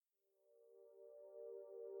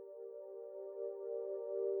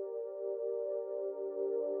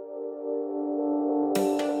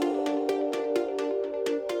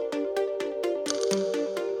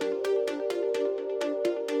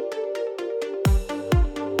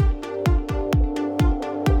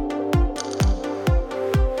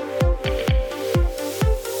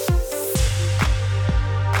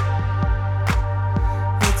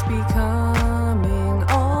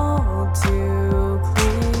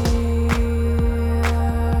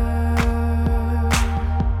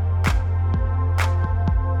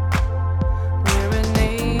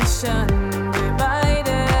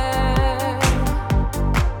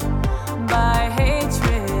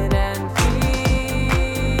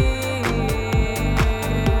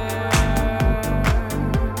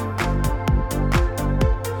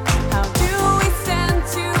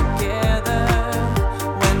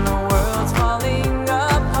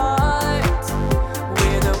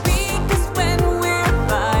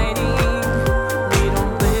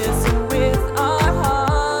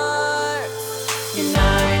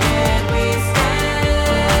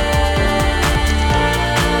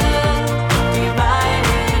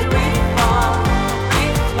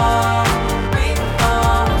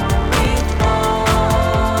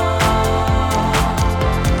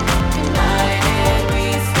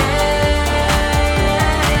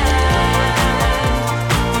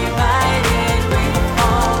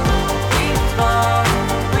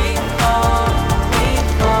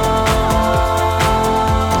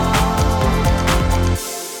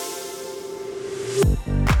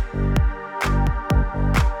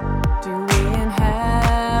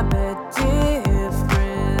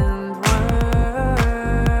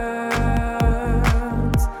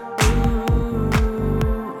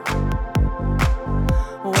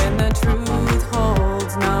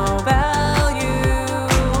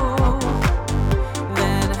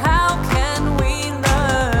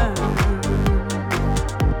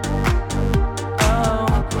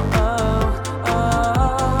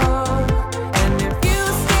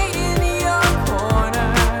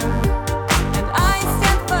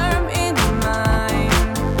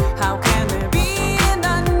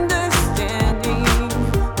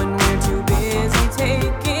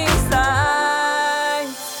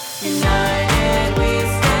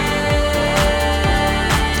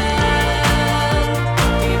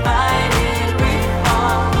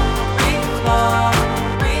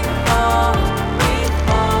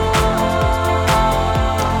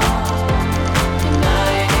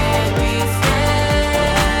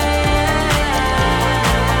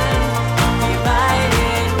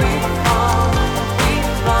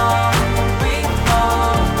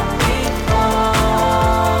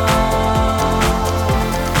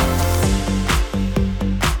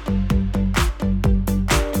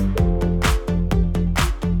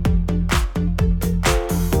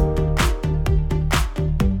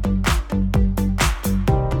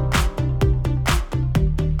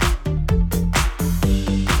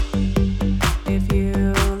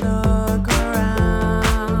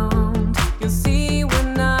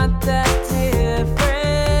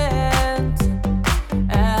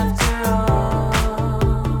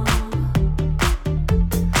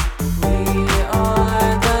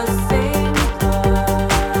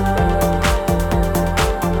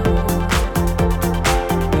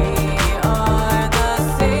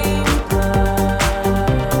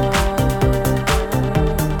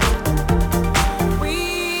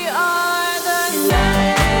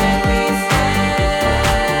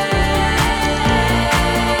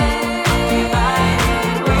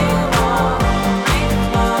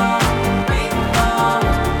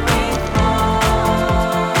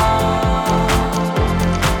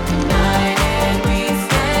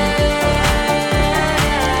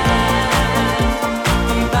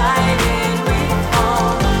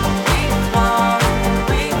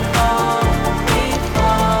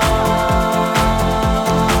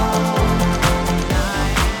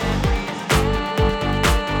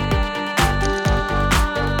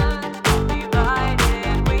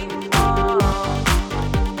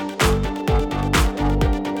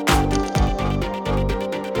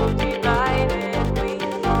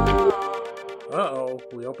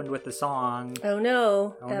song. Oh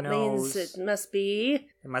no, Oh, that no. means it must be...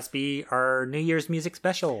 It must be our New Year's music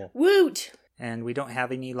special. Woot! And we don't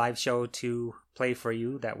have any live show to play for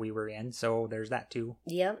you that we were in, so there's that too.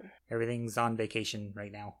 Yep. Everything's on vacation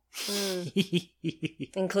right now.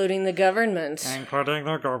 Including the government. Including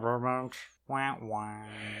the government. Wah, wah.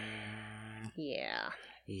 Yeah.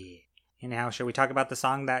 Yeah. Anyhow, shall we talk about the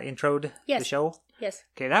song that introed Yes. the show? Yes.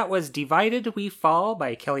 Okay, that was Divided We Fall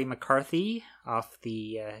by Kelly McCarthy off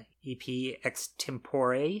the EP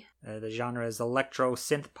Extempore. The genre is electro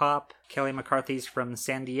synth pop. Kelly McCarthy's from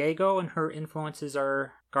San Diego, and her influences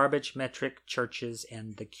are Garbage, Metric, Churches,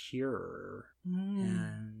 and The Cure.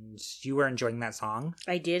 And you were enjoying that song.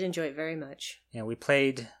 I did enjoy it very much. Yeah, we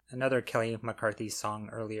played another Kelly McCarthy song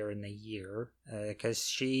earlier in the year because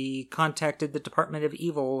she contacted the Department of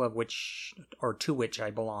Evil, to which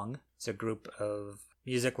I belong. It's a group of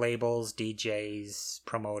music labels, DJs,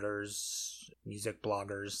 promoters, music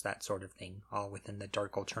bloggers, that sort of thing, all within the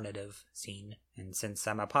dark alternative scene. And since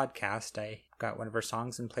I'm a podcast, I got one of her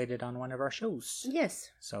songs and played it on one of our shows. Yes.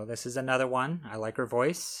 So this is another one. I like her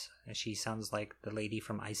voice. She sounds like the lady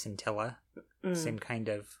from Ice and Tilla. Same kind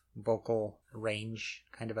of vocal range,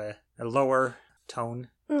 kind of a lower tone.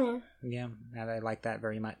 Yeah, and I like that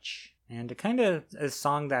very much. And it kind of a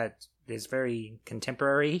song that is very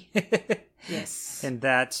contemporary. Yes. And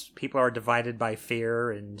that people are divided by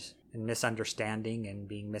fear and misunderstanding and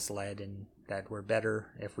being misled, and that we're better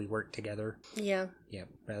if we work together. Yeah. Yeah,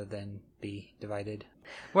 rather than be divided.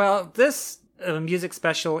 Well, this music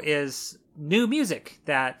special is new music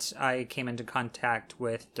that I came into contact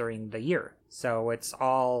with during the year. So it's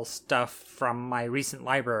all stuff from my recent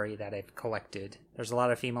library that I've collected. There's a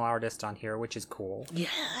lot of female artists on here, which is cool.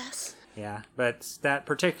 Yes. Yeah, but that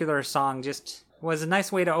particular song just was a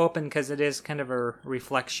nice way to open because it is kind of a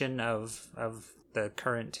reflection of the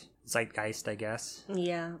current zeitgeist, I guess.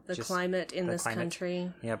 Yeah, the Just climate in the this climate.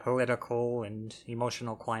 country. Yeah, political and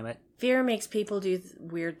emotional climate. Fear makes people do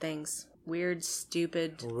weird things. Weird,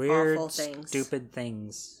 stupid, Weird, awful things. stupid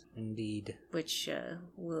things, indeed. Which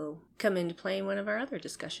will come into play in one of our other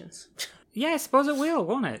discussions. Yeah, I suppose it will,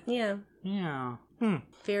 won't it? Yeah. Yeah.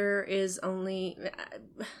 Fear is only...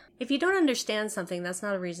 If you don't understand something, that's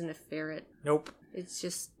not a reason to fear it. Nope. It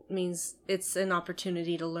just means it's an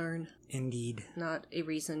opportunity to learn, Indeed. not a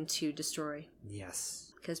reason to destroy.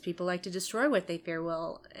 Yes. Because people like to destroy what they fear.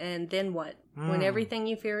 Well, and then what? When everything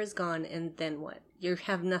you fear is gone, and then what? You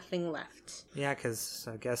have nothing left. Yeah, because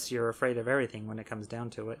I guess you're afraid of everything when it comes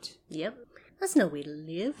down to it. Yep. That's no way to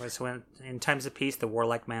live. It's when, in times of peace, the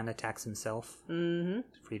warlike man attacks himself. Mm-hmm.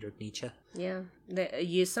 Friedrich Nietzsche. Yeah.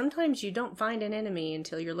 Sometimes you don't find an enemy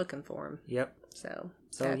until you're looking for him. Yep. So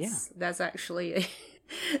yeah. That's actually...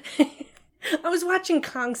 I was watching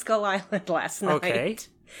Kong Skull Island last night. Okay.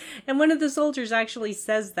 And one of the soldiers actually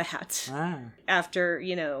says that. Ah. After,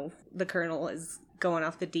 the colonel is going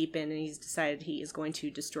off the deep end and he's decided he is going to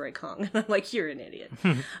destroy Kong. And I'm like, you're an idiot.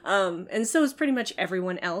 And so is pretty much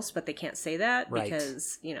everyone else, but they can't say that Right.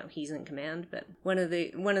 because, he's in command. But one of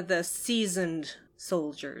the seasoned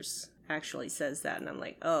soldiers actually says that, and I'm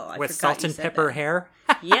like, oh, I With forgot salt you and said pepper that. hair?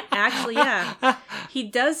 Yeah, actually, yeah. He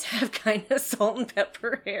does have kind of salt and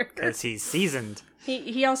pepper hair. Because he's seasoned.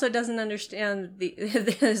 He also doesn't understand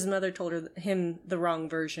his mother told him the wrong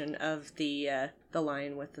version of the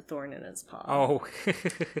lion with the thorn in its paw. Oh.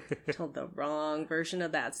 Told the wrong version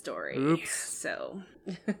of that story. Oops. So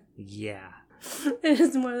Yeah.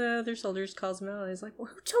 and one of the other soldiers calls him out and he's like, well,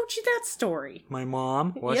 who told you that story? My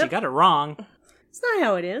mom? Well, she Yep. got it wrong. It's not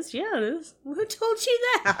how it is. Yeah, it is. Who told you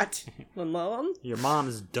that? My mom. Your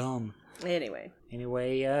mom's dumb. Anyway,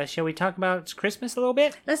 Shall we talk about Christmas a little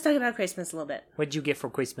bit? let's talk about Christmas a little bit. What'd you get for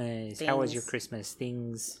Christmas? How was your Things. Christmas?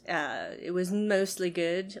 Things? It was mostly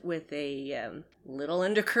good with a little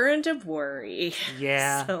undercurrent of worry.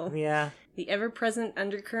 Yeah. So, yeah. the ever-present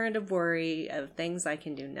undercurrent of worry of things I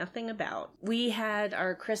can do nothing about. We had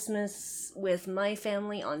our Christmas with my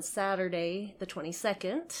family on Saturday, the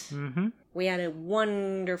 22nd. Mm-hmm. We had a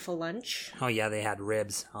wonderful lunch. Oh, yeah, they had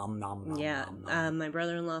ribs. Nom, nom, Yeah, nom, nom. my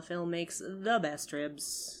brother-in-law Phil makes the best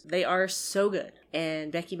ribs. They are so good. And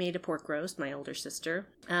Becky made a pork roast, my older sister.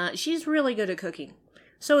 She's really good at cooking.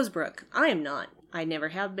 So is Brooke. I am not. I never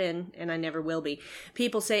have been, and I never will be.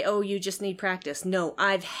 People say, oh, you just need practice. No,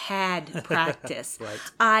 I've had practice. Right.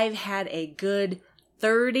 I've had a good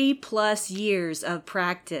 30 plus years of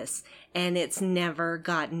practice, and it's never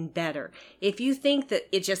gotten better. If you think that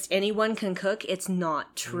it just anyone can cook, it's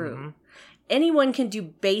not true. Mm-hmm. Anyone can do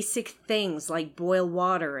basic things like boil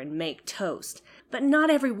water and make toast, but not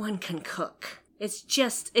everyone can cook.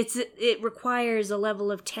 It requires a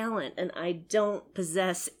level of talent, and I don't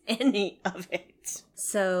possess any of it.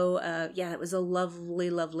 So, yeah, it was a lovely,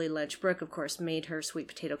 lovely lunch. Brooke, of course, made her sweet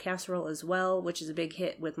potato casserole as well, which is a big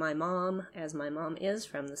hit with my mom, as my mom is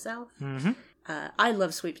from the South. Mm-hmm. I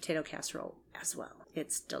love sweet potato casserole as well.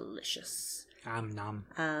 It's delicious. Nom.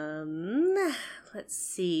 Let's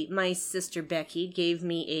see. My sister Becky gave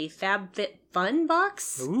me a FabFitFun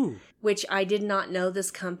box, Ooh. which I did not know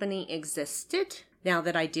this company existed. Now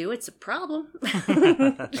that I do, it's a problem.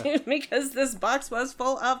 Because this box was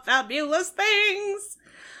full of fabulous things.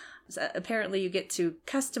 So apparently you get to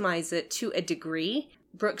customize it to a degree.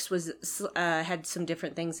 Brooks had some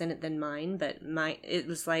different things in it than mine, but it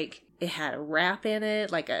was like, it had a wrap in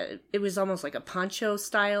it, it was almost like a poncho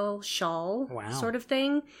style shawl sort of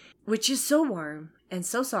thing, which is so warm and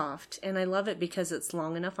so soft. And I love it because it's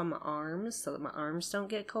long enough on my arms so that my arms don't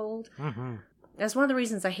get cold. Mm-hmm. That's one of the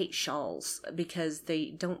reasons I hate shawls, because they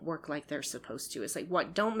don't work like they're supposed to. It's like,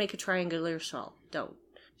 what? Don't make a triangular shawl. Don't.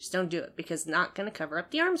 Just don't do it, because it's not going to cover up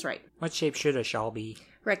the arms right. What shape should a shawl be?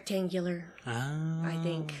 Rectangular, Oh. I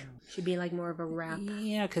think. Should be like more of a wrap.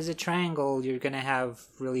 Yeah, because a triangle, you're going to have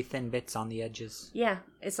really thin bits on the edges. Yeah,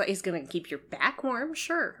 it's like it's going to keep your back warm,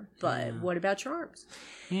 sure. But what about your arms?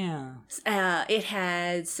 Yeah. It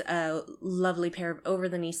has a lovely pair of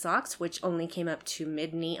over-the-knee socks, which only came up to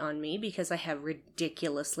mid-knee on me because I have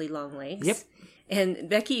ridiculously long legs. Yep. And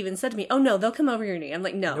Becky even said to me, "Oh no, they'll come over your knee." I'm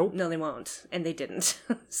like, Nope. No, they won't. And they didn't.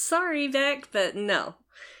 Sorry, Beck, but no.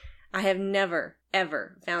 I have never,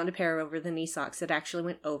 ever found a pair of over-the-knee socks that actually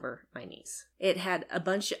went over my knees. It had a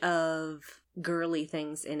bunch of girly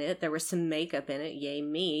things in it. There was some makeup in it. Yay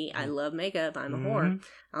me. I love makeup. I'm a whore.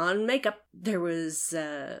 On makeup, there was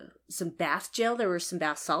some bath gel. There were some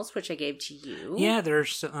bath salts, which I gave to you. Yeah,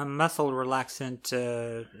 there's a muscle relaxant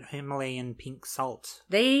Himalayan pink salt.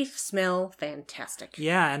 They smell fantastic.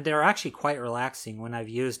 Yeah, and they're actually quite relaxing. When I've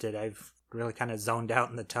used it, I've really kind of zoned out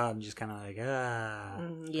in the tub, just kind of like, yeah.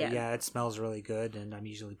 But yeah, it smells really good, and I'm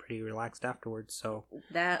usually pretty relaxed afterwards, so.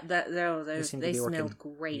 They smelled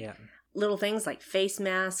great. Yeah. Little things like face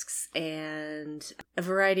masks and a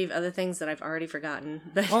variety of other things that I've already forgotten.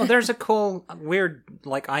 But Oh, there's a cool, weird,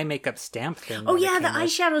 like, eye makeup stamp thing. oh that yeah, it the came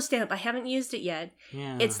with. eyeshadow stamp. I haven't used it yet.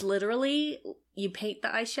 Yeah. It's literally, you paint the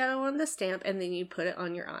eyeshadow on the stamp and then you put it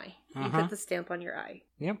on your eye. You put the stamp on your eye.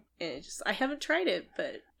 Yep. And I haven't tried it,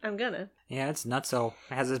 but I'm gonna. Yeah, it's nutso.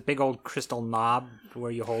 It has this big old crystal knob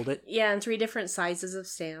where you hold it. Yeah, and 3 different sizes of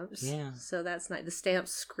stamps. Yeah. So that's nice. The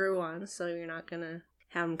stamps screw on, so you're not gonna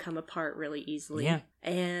have them come apart really easily. Yeah.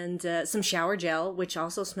 And some shower gel, which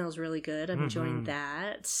also smells really good. I'm enjoying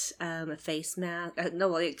that. A face mask.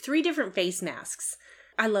 3 different face masks.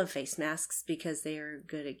 I love face masks because they are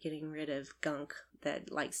good at getting rid of gunk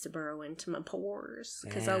that likes to burrow into my pores.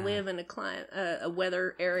 Because I live in a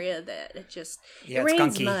weather area that it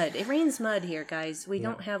rains gunky. mud. It rains mud here, guys. We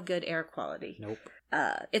don't have good air quality. Nope.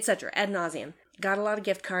 Etc. Ad nauseum. Got a lot of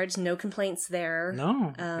gift cards. No complaints there.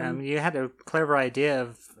 No. You had a clever idea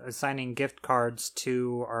of assigning gift cards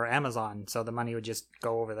to our Amazon, so the money would just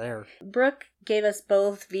go over there. Brooke gave us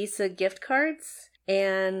both Visa gift cards.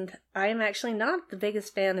 And I'm actually not the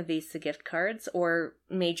biggest fan of Visa gift cards or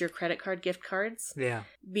major credit card gift cards. Yeah.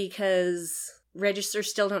 Because registers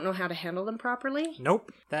still don't know how to handle them properly.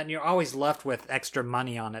 Nope. Then you're always left with extra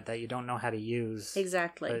money on it that you don't know how to use.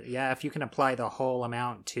 Exactly. But yeah, if you can apply the whole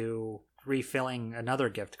amount to refilling another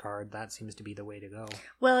gift card, that seems to be the way to go.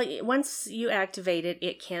 Well, once you activate it,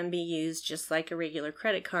 it can be used just like a regular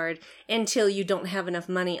credit card until you don't have enough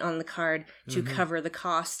money on the card to cover the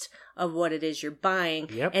cost of what it is you're buying.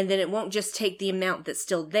 Yep. And then it won't just take the amount that's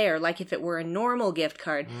still there, like if it were a normal gift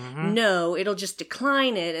card. No, it'll just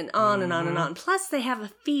decline it and on and on and on. Plus, they have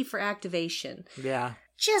a fee for activation. Yeah.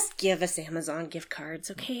 Just give us Amazon gift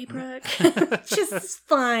cards, okay, Brooke? It's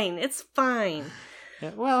fine. It's fine.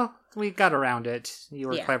 Yeah, well, we got around it. You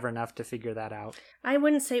were Yeah. clever enough to figure that out. I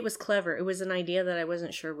wouldn't say it was clever. It was an idea that I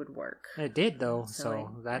wasn't sure would work. It did, though, So so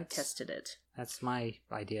I that's tested it. that's my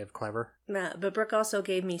idea of clever. But Brooke also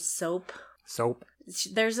gave me soap. Soap.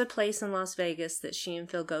 There's a place in Las Vegas that she and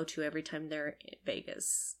Phil go to every time they're in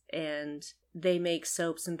Vegas. And they make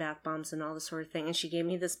soaps and bath bombs and all this sort of thing. And she gave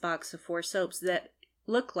me this box of 4 soaps that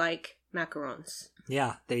look like macarons.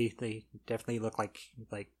 Yeah, they definitely look like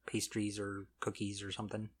pastries or cookies or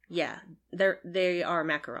something. Yeah, they are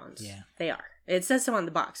macarons. Yeah. They are. It says so on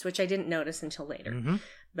the box, which I didn't notice until later. Mm-hmm.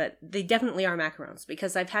 But they definitely are macarons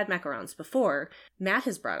because I've had macarons before. Matt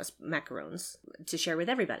has brought us macarons to share with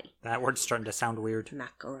everybody. That word's starting to sound weird.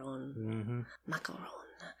 Macaron. Mm-hmm. Macaron.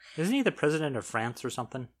 Isn't he the president of France or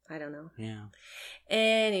something? I don't know. Yeah.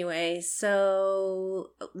 Anyway, so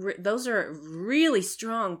those are really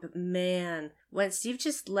strong, but man, when Steve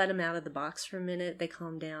just let them out of the box for a minute, they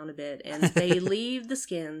calm down a bit and they leave the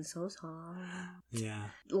skin so soft. Yeah.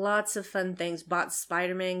 Lots of fun things. Bought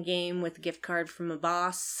Spider-Man game with a gift card from a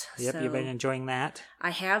boss. Yep, so you've been enjoying that? I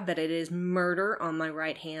have, but it is murder on my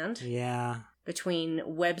right hand. Yeah. Between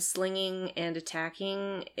web slinging and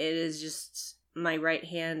attacking, it is just... my right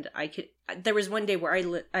hand, there was one day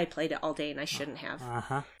where I played it all day and I shouldn't have.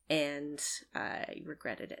 Uh-huh. And I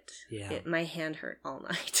regretted it. Yeah. My hand hurt all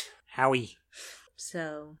night. Howie.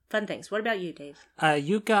 So, fun things. What about you, Dave?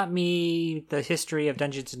 You got me the history of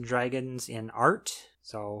Dungeons and Dragons in art.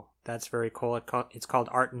 So that's very cool. It's called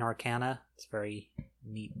Art and Arcana. It's a very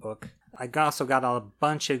neat book. I also got a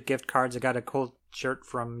bunch of gift cards. I got a cool shirt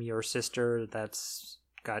from your sister that's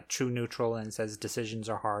got true neutral and says decisions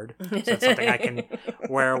are hard. So it's something I can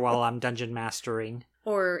wear while I'm dungeon mastering.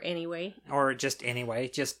 Or anyway. Or just anyway,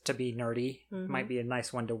 just to be nerdy. Mm-hmm. Might be a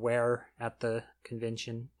nice one to wear at the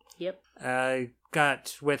convention. Yep. I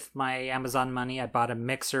got, with my Amazon money, I bought a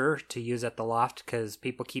mixer to use at the loft because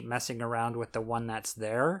people keep messing around with the one that's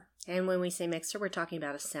there. And when we say mixer, we're talking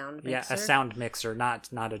about a sound mixer. Yeah, a sound mixer,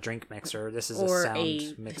 not a drink mixer. This is or a sound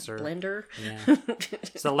a mixer. Blender. Yeah.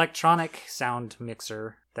 It's an electronic sound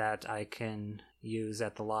mixer that I can use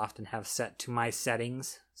at the loft and have set to my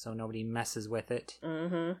settings so nobody messes with it.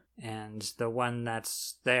 Mm-hmm. And the one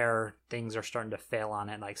that's there, things are starting to fail on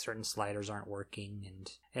it, like certain sliders aren't working, and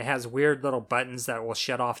it has weird little buttons that will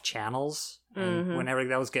shut off channels. And whenever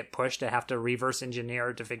those get pushed, I have to reverse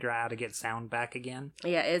engineer to figure out how to get sound back again.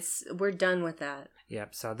 Yeah, we're done with that.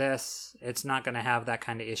 Yep, so it's not going to have that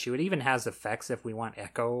kind of issue. It even has effects if we want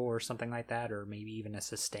echo or something like that, or maybe even a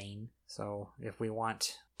sustain. So if we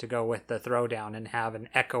want to go with the throwdown and have an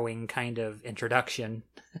echoing kind of introduction.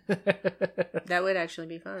 That would actually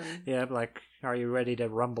be fun. Yeah, like, are you ready to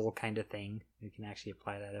rumble kind of thing. You can actually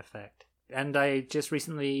apply that effect. And I just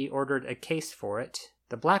recently ordered a case for it.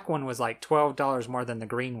 The black one was like $12 more than the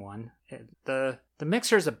green one. The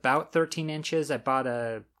mixer's about 13 inches. I bought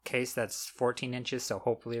a case that's 14 inches, so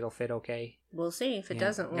hopefully it'll fit okay. We'll see. If it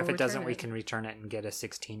doesn't, we'll If it doesn't, return we can return it and get a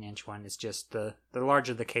 16-inch one. It's just the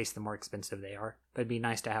larger the case, the more expensive they are. But it'd be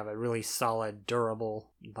nice to have a really solid, durable,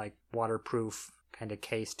 like waterproof kind of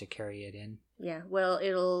case to carry it in. Yeah, well,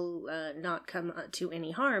 it'll not come to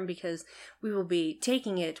any harm because we will be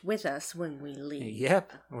taking it with us when we leave.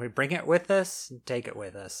 Yep, we bring it with us and take it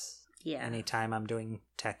with us. Yeah. Anytime I'm doing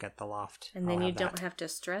tech at the loft. And then you don't have to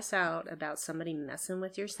stress out about somebody messing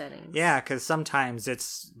with your settings. Yeah, because sometimes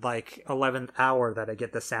it's like 11th hour that I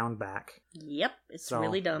get the sound back. Yep, it's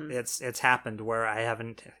really dumb. It's happened where I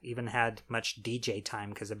haven't even had much DJ time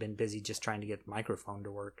because I've been busy just trying to get the microphone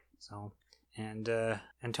to work. So, and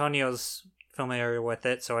Antonio's familiar with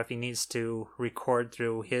it, so if he needs to record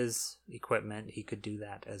through his equipment, he could do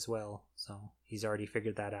that as well. So he's already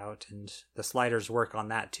figured that out, and the sliders work on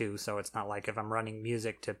that too, so it's not like if I'm running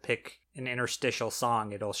music to pick an interstitial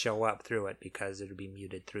song, it'll show up through it because it'll be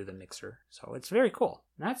muted through the mixer. So it's very cool.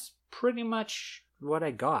 That's pretty much what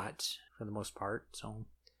I got for the most part. So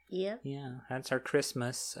Yep. yeah, that's our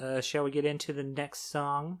Christmas. Shall we get into the next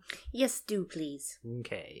song? Yes, do please.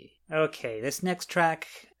 Okay, this next track,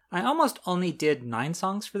 I almost only did 9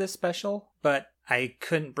 songs for this special, but I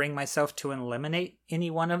couldn't bring myself to eliminate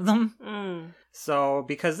any one of them. So,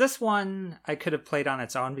 because this one I could have played on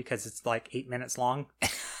its own because it's like 8 minutes long.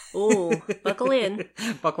 Ooh, buckle in.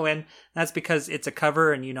 Buckle in. That's because it's a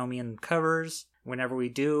cover, and you know me and covers. Whenever we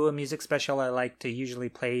do a music special, I like to usually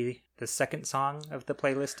play the second song of the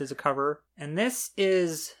playlist as a cover. And this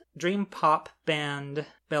is dream pop band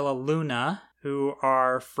Bella Luna, who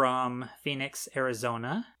are from Phoenix,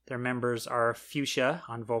 Arizona. Their members are Fuchsia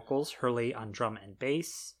on vocals, Hurley on drum and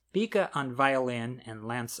bass, Bika on violin, and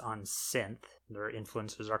Lance on synth. Their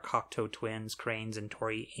influences are Cocteau Twins, Cranes, and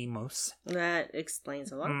Tori Amos. That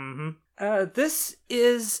explains a lot. This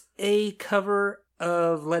is a cover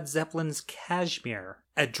of Led Zeppelin's Kashmir,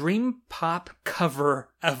 a dream pop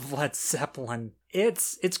cover of Led Zeppelin.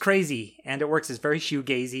 It's crazy, and it works. It's very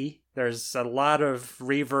shoegazy. There's a lot of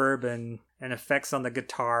reverb and effects on the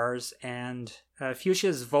guitars, and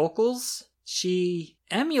Fuchsia's vocals, she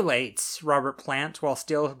emulates Robert Plant while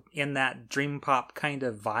still in that dream pop kind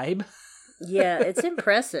of vibe. Yeah, it's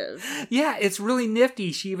impressive. Yeah, it's really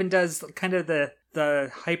nifty. She even does kind of the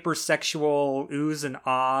hypersexual oohs and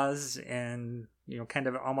ahs and, you know, kind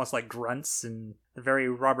of almost like grunts and the very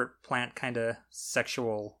Robert Plant kind of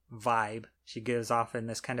sexual vibe she gives off in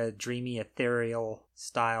this kind of dreamy, ethereal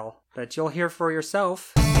style. But you'll hear for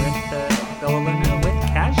yourself with Bella Luna with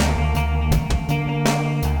Cashmere.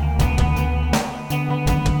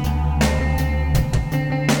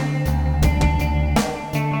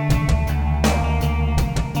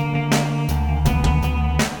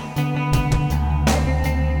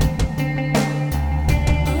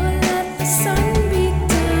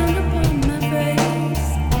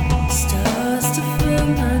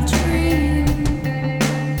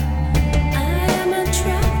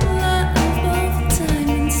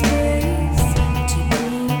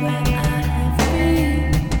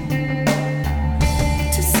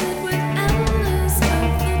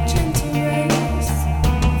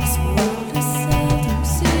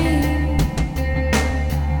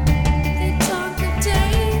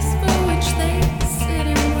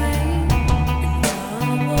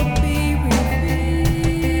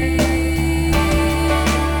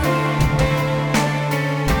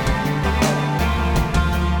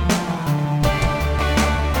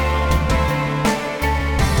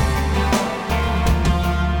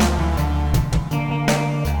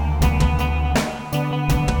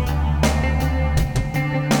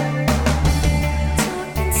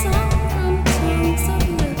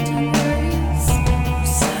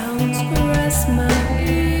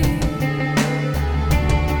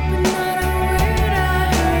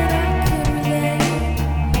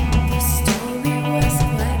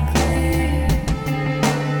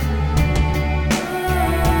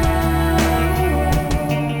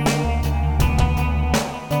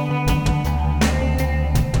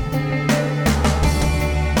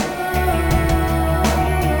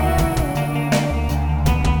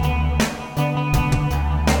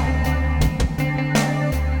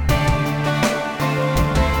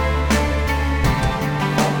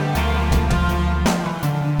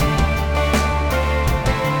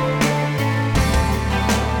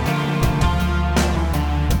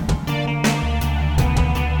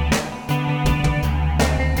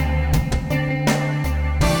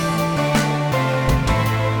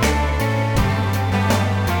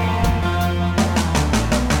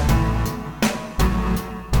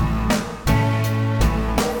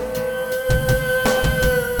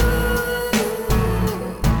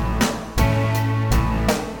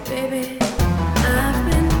 baby, I've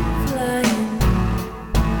been flying.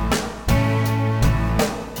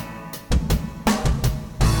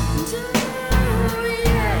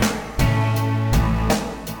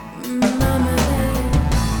 Mama,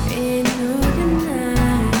 there ain't no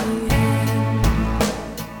denying.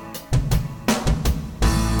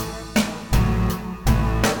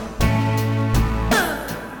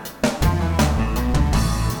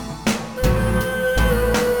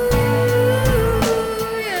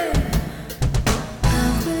 Ooh, yeah.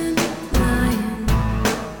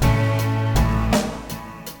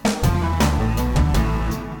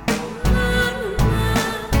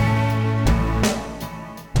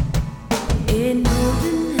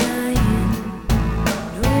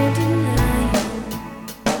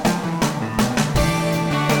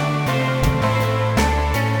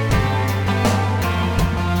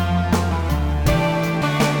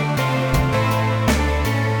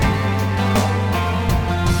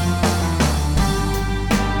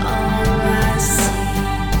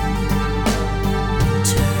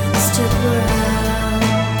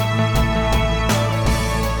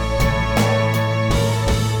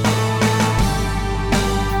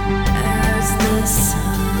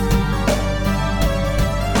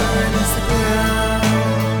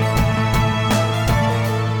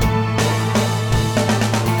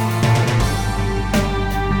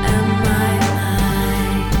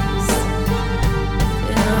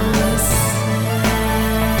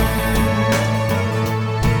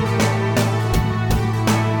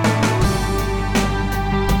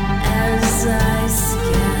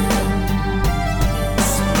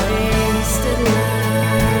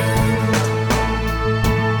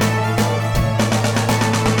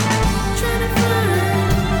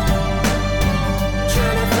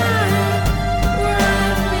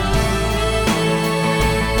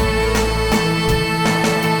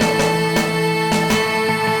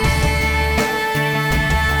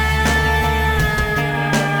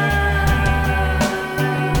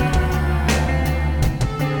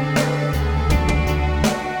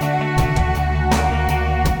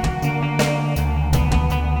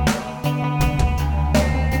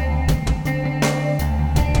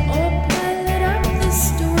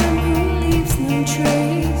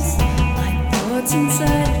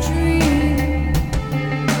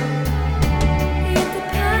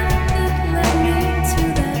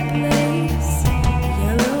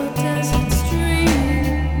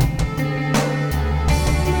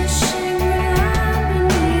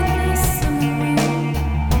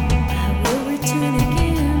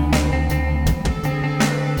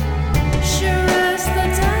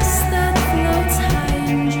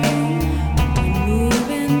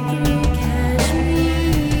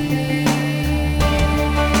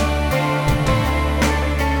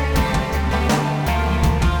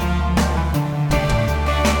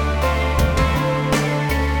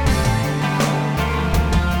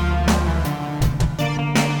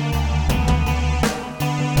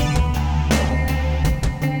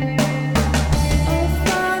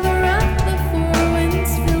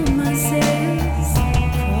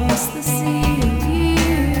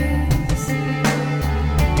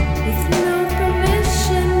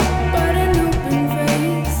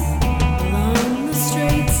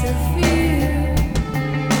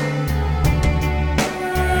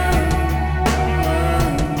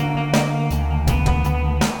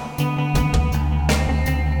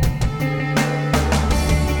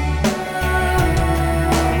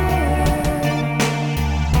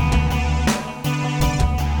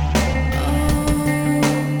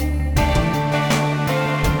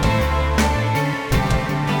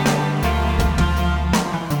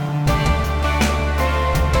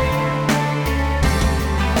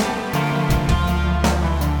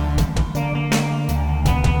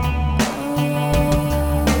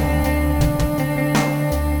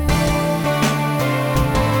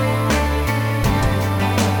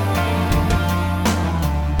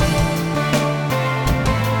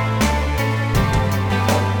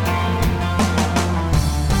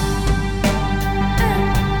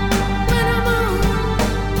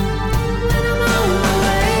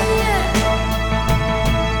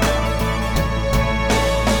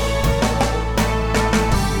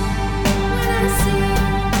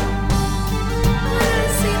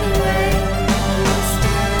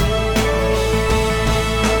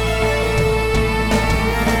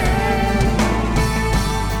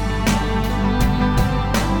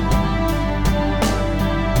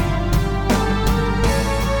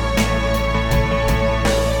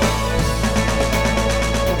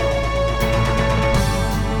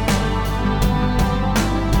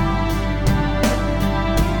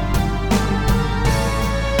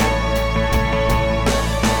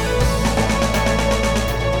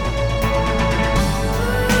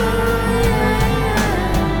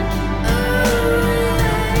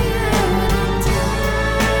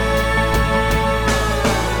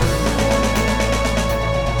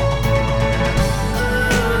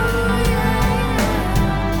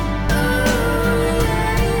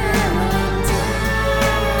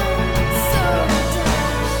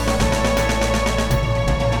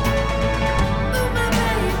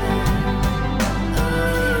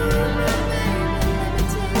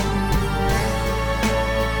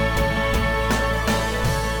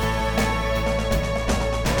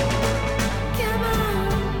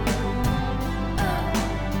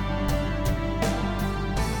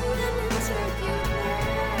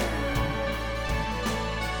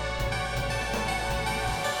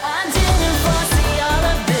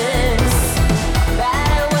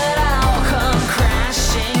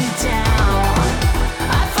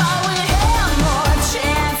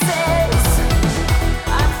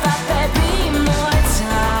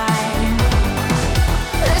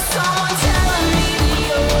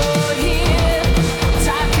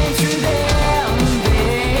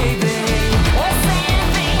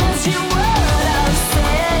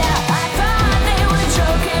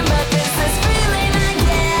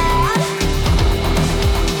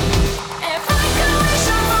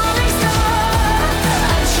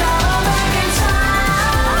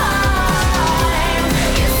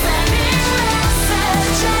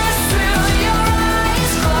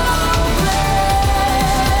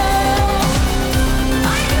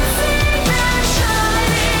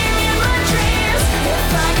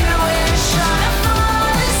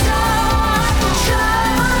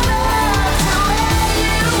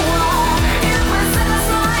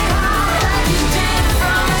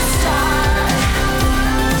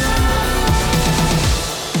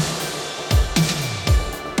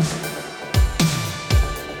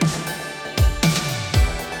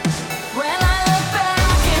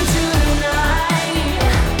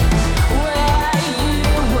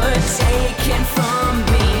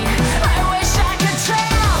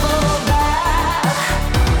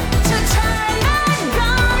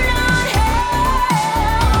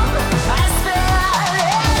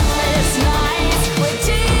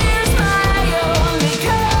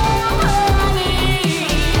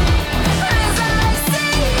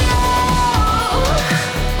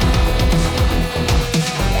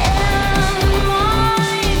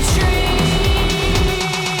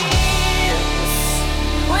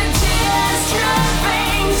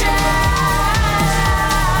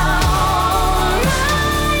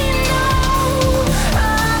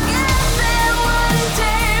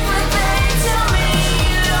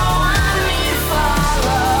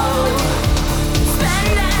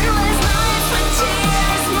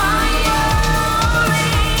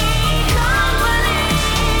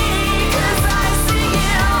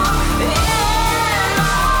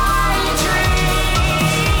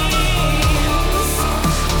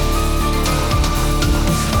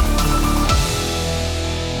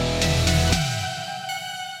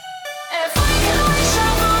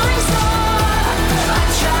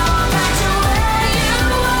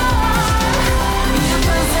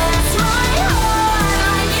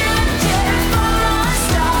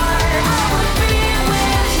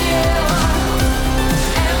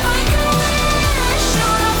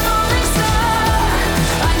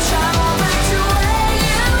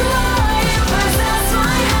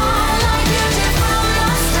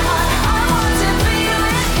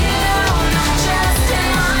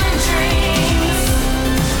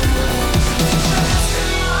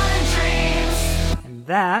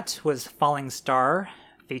 that was Falling Star,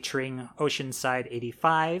 featuring Oceanside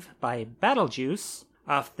 85 by Battlejuice,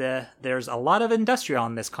 off the There's a Lot of Industrial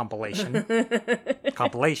on this compilation.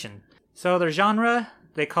 So their genre,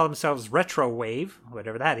 they call themselves retro wave,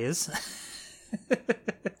 whatever that is.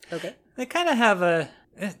 Okay. They kind of have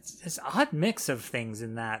it's an odd mix of things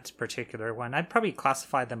in that particular one. I'd probably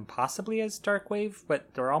classify them possibly as dark wave,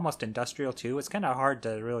 but they're almost industrial too. It's kind of hard to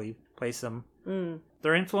really place them.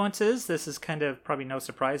 Their influences, this is kind of probably no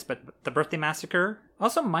surprise, but The Birthday Massacre,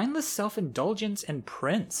 also Mindless Self-Indulgence, and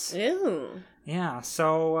Prince. Ew. Yeah,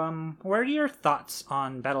 so what are your thoughts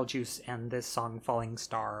on Battlejuice and this song Falling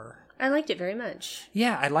Star? I liked it very much.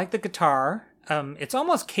 Yeah, I like the guitar. It's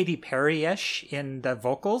almost Katy Perry-ish in the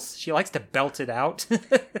vocals. She likes to belt it out a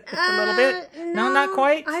little bit. No, not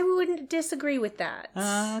quite? I wouldn't disagree with that.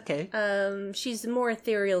 Okay. She's more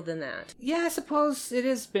ethereal than that. Yeah, I suppose it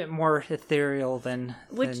is a bit more ethereal than...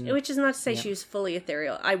 Which is not to say she was fully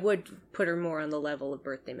ethereal. I would put her more on the level of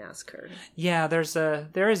Birthday Massacre. Yeah, there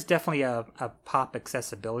is definitely a pop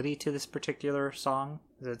accessibility to this particular song.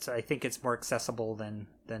 I think it's more accessible than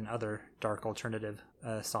other dark alternative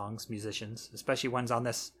songs, musicians, especially ones on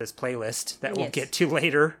this playlist that we'll get to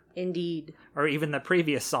later. Indeed. Or even the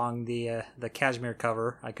previous song, the Kashmir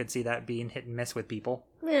cover. I could see that being hit and miss with people.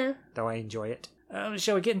 Yeah. Though I enjoy it.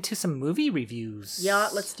 Shall we get into some movie reviews? Yeah,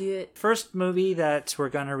 let's do it. First movie that we're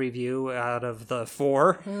going to review out of the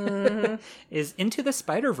 4 is Into the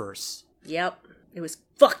Spider-Verse. Yep. It was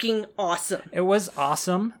fucking awesome. It was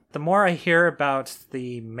awesome. The more I hear about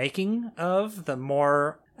the making of, the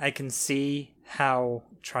more I can see how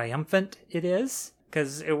triumphant it is.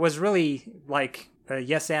 Because it was really like a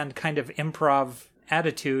yes and kind of improv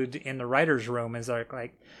attitude in the writer's room. Is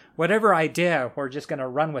like whatever idea, we're just going to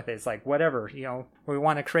run with it. It's like, whatever, we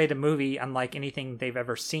want to create a movie unlike anything they've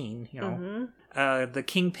ever seen, The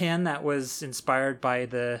Kingpin, that was inspired by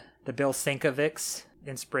the Bill Sienkiewicz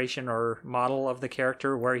inspiration or model of the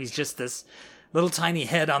character, where he's just this little tiny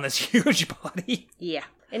head on this huge body. Yeah.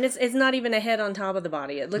 And it's not even a head on top of the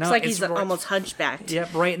body. It looks like he's almost hunchbacked.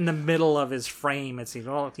 Yep, right in the middle of his frame. It's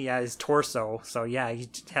his torso. So yeah, he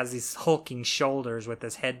has these hulking shoulders with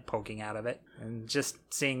his head poking out of it. And just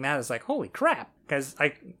seeing that is like, holy crap. Because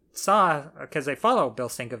I follow Bill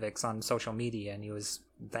Sienkiewicz on social media, and he was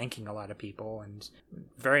thanking a lot of people and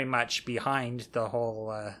very much behind the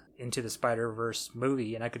whole Into the Spider-Verse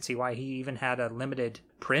movie. And I could see why he even had a limited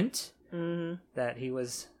print that he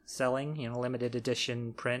was selling, limited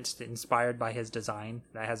edition print inspired by his design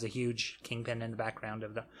that has a huge kingpin in the background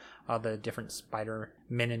of all the different spider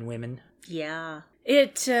men and women. Yeah.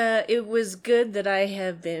 It was good that I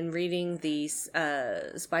have been reading the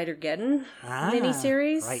Spider-Geddon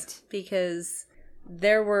miniseries. Right. Because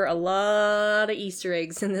there were a lot of Easter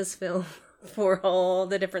eggs in this film for all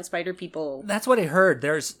the different spider people. That's what I heard.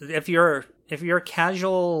 If you're a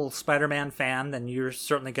casual Spider-Man fan, then you're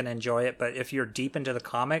certainly going to enjoy it. But if you're deep into the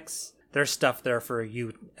comics, there's stuff there for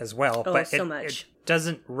you as well. Oh, but so much. It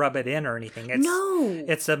doesn't rub it in or anything.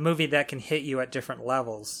 It's a movie that can hit you at different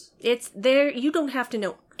levels. It's there. You don't have to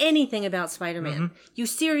know anything about Spider-Man. You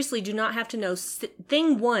seriously do not have to know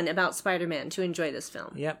thing one about Spider-Man to enjoy this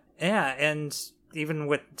film. Yep. Yeah, and even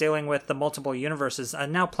with dealing with the multiple universes,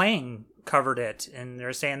 Now Playing covered it, and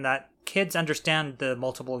they're saying that kids understand the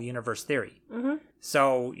multiple universe theory.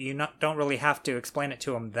 So you don't really have to explain it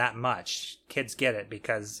to them that much. Kids get it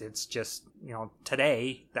because it's just,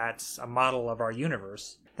 today that's a model of our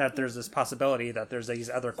universe. That there's this possibility that there's these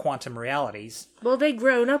other quantum realities. Well, they've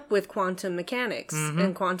grown up with quantum mechanics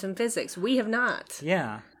and quantum physics. We have not.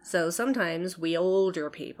 Yeah. So sometimes we older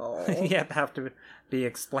people have to be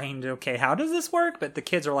explained, okay, how does this work? But the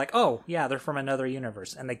kids are like, oh, yeah, they're from another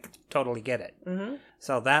universe, and they totally get it.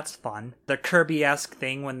 So that's fun. The Kirby-esque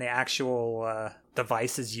thing when the actual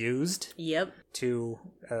device is used to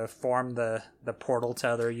form the portal to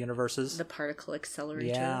other universes. The particle accelerator.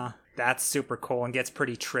 Yeah, that's super cool and gets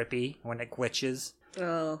pretty trippy when it glitches.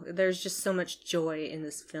 Oh, there's just so much joy in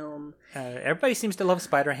this film. Everybody seems to love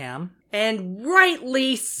Spider-Ham. And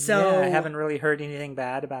rightly so. Yeah, I haven't really heard anything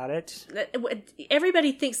bad about it.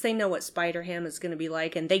 Everybody thinks they know what Spider-Ham is going to be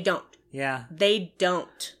like, and they don't. Yeah. They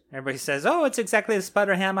don't. Everybody says, oh, it's exactly the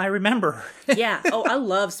Spider-Ham I remember. Yeah. Oh, I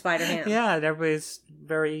love Spider-Ham. Yeah, everybody's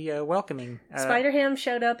very welcoming. Spider-Ham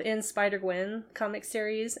showed up in Spider-Gwen comic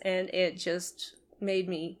series, and it just made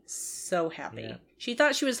me so happy. Yeah. She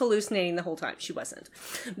thought she was hallucinating the whole time. She wasn't.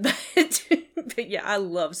 But yeah, I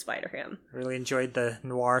love Spider-Ham. Really enjoyed the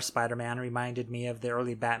noir Spider-Man. Reminded me of the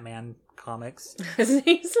early Batman comics. Isn't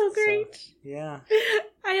he so great? So, yeah.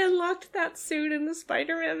 I unlocked that suit in the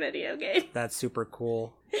Spider-Man video game. That's super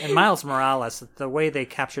cool. And Miles Morales, the way they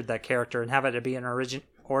captured that character and have it to be an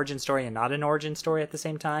origin story and not an origin story at the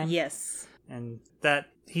same time. Yes. And that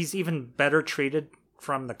he's even better treated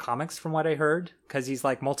from the comics, from what I heard, because he's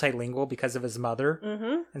like multilingual because of his mother.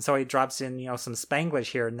 Mm-hmm. And so he drops in, some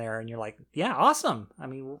Spanglish here and there, and you're like, yeah, awesome. I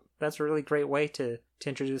mean, that's a really great way to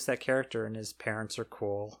introduce that character, and his parents are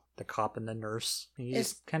cool, the cop and the nurse. And you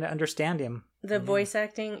just kind of understand him. The voice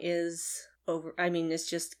acting is it's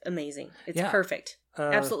just amazing. It's Yeah. perfect.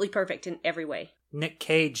 Absolutely perfect in every way. Nick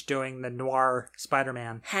Cage doing the noir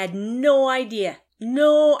Spider-Man. Had no idea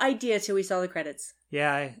till we saw the credits.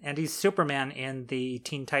 Yeah, and he's Superman in the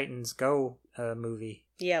Teen Titans Go movie.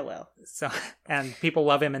 Yeah, well. So, and people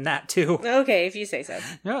love him in that too. Okay, if you say so.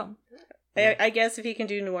 Yeah. I guess if he can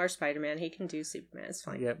do Noir Spider-Man, he can do Superman. It's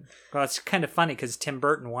fine. Yep. Well, it's kind of funny because Tim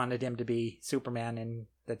Burton wanted him to be Superman in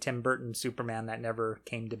the Tim Burton Superman that never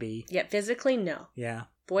came to be. Yeah, physically, no. Yeah.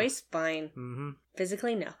 Voice, fine. Mm-hmm.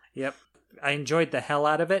 Physically, no. Yep. I enjoyed the hell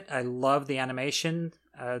out of it. I love the animation.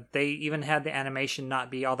 They even had the animation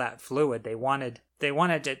not be all that fluid. They wanted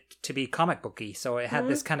it to be comic booky, so it had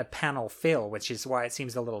this kind of panel feel, which is why it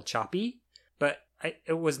seems a little choppy. But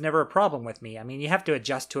it was never a problem with me. I mean, you have to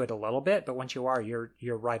adjust to it a little bit, but once you are, you're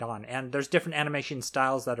right on. And there's different animation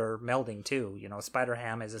styles that are melding too.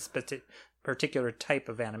 Spider-Ham is a particular type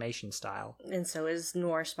of animation style, and so is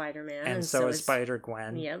Noir Spider-Man, and so is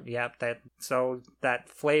Spider-Gwen. Yep. That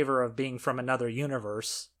flavor of being from another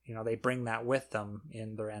universe, they bring that with them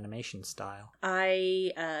in their animation style.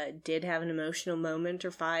 I did have an emotional moment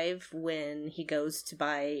or 5 when he goes to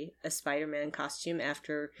buy a Spider-Man costume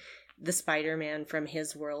after the Spider-Man from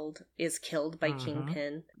his world is killed by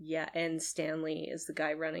Kingpin. Yeah, and Stanley is the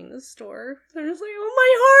guy running the store. I was like, oh,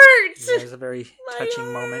 my heart! Yeah, it was a very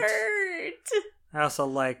touching moment. Heart! I also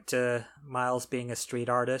liked Miles being a street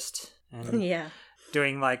artist and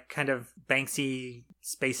doing like kind of Banksy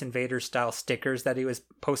Space Invader style stickers that he was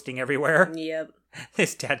posting everywhere. Yep.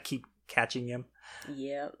 His dad keep catching him.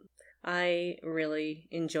 Yep. I really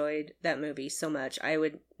enjoyed that movie so much. I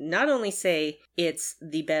would not only say it's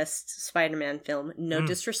the best Spider-Man film, no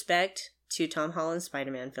disrespect to Tom Holland's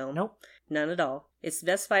Spider-Man film. Nope. None at all. It's the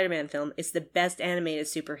best Spider-Man film. It's the best animated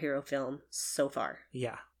superhero film so far.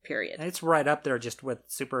 Yeah. Period. It's right up there just with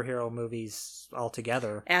superhero movies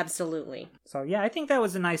altogether. Absolutely. So yeah, I think that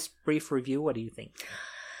was a nice brief review. What do you think?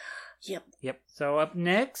 Yep. So up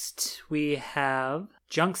next, we have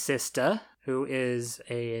Junk Sister, who is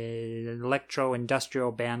an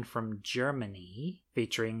electro-industrial band from Germany,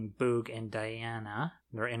 featuring Boog and Diana.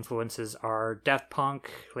 Their influences are Daft Punk,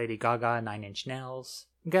 Lady Gaga, Nine Inch Nails.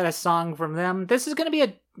 Got a song from them. This is going to be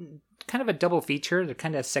a kind of a double feature. They're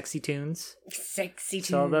kind of sexy tunes. Sexy tunes.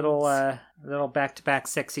 So little back-to-back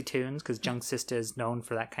sexy tunes, because Junk Sister is known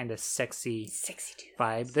for that kind of sexy tunes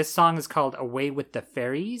vibe. This song is called Away with the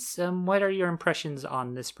Fairies. What are your impressions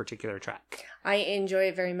on this particular track? I enjoy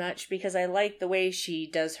it very much because I like the way she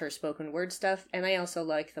does her spoken word stuff, and I also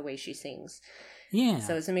like the way she sings. Yeah.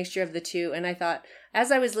 So it's a mixture of the two, and I thought,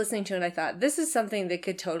 as I was listening to it, I thought, this is something that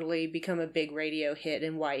could totally become a big radio hit,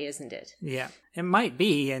 and why isn't it? Yeah. It might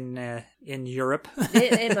be in Europe.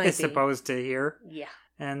 It might be. As opposed to here. Yeah.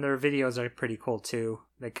 And their videos are pretty cool, too.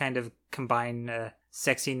 They kind of combine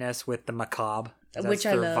sexiness with the macabre. Which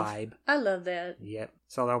I love. Vibe. I love that. Yep.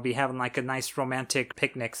 So they'll be having like a nice romantic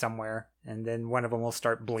picnic somewhere, and then one of them will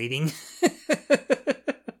start bleeding.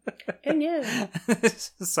 And yeah.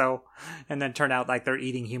 So, and then turn out like they're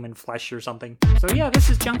eating human flesh or something. So yeah, this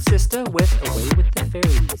is Junk Sister with Away with the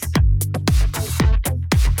Fairies.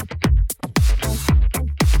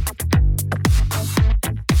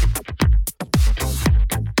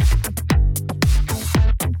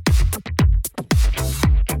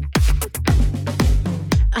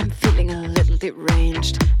 I'm feeling a little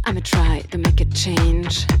deranged. I'ma try to make a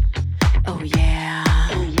change. Oh yeah.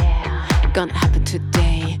 Gonna happen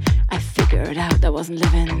today. I figured out I wasn't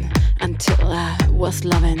living until I was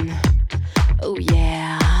loving. Oh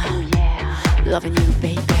yeah. Loving you,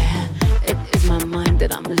 baby. It is my mind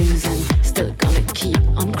that I'm losing. Still gonna keep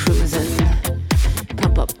on cruising.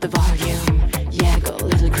 Pump up the volume. Yeah, go a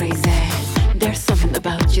little crazy. There's something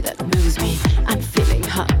about you that moves me. I'm feeling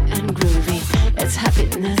hot and groovy. It's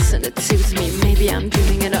happiness and it suits me. Maybe I'm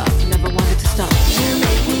dreaming it up. Never wanted to stop. You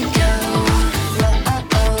make me go.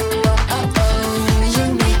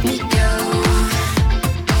 You make me go.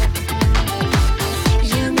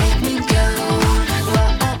 You make me go.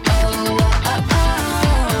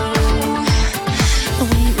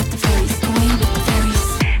 Away with the fairies. Away with the fairies.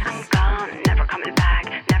 I'm gone, never coming back.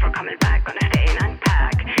 Never coming back. Gonna stay and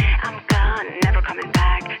unpack. I'm gone, never coming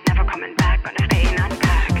back. Never coming back. Gonna stay and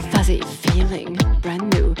unpack. Fuzzy feeling, brand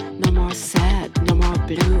new. No more sad, no more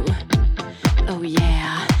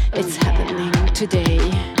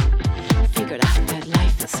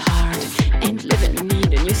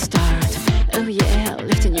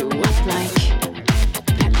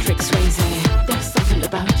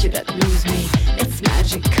about you that moves me. It's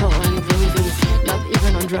magical and groovy. Not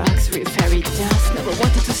even on drugs, real fairy dust. Never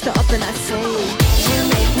wanted to stop, and I say, you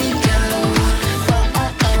make me go.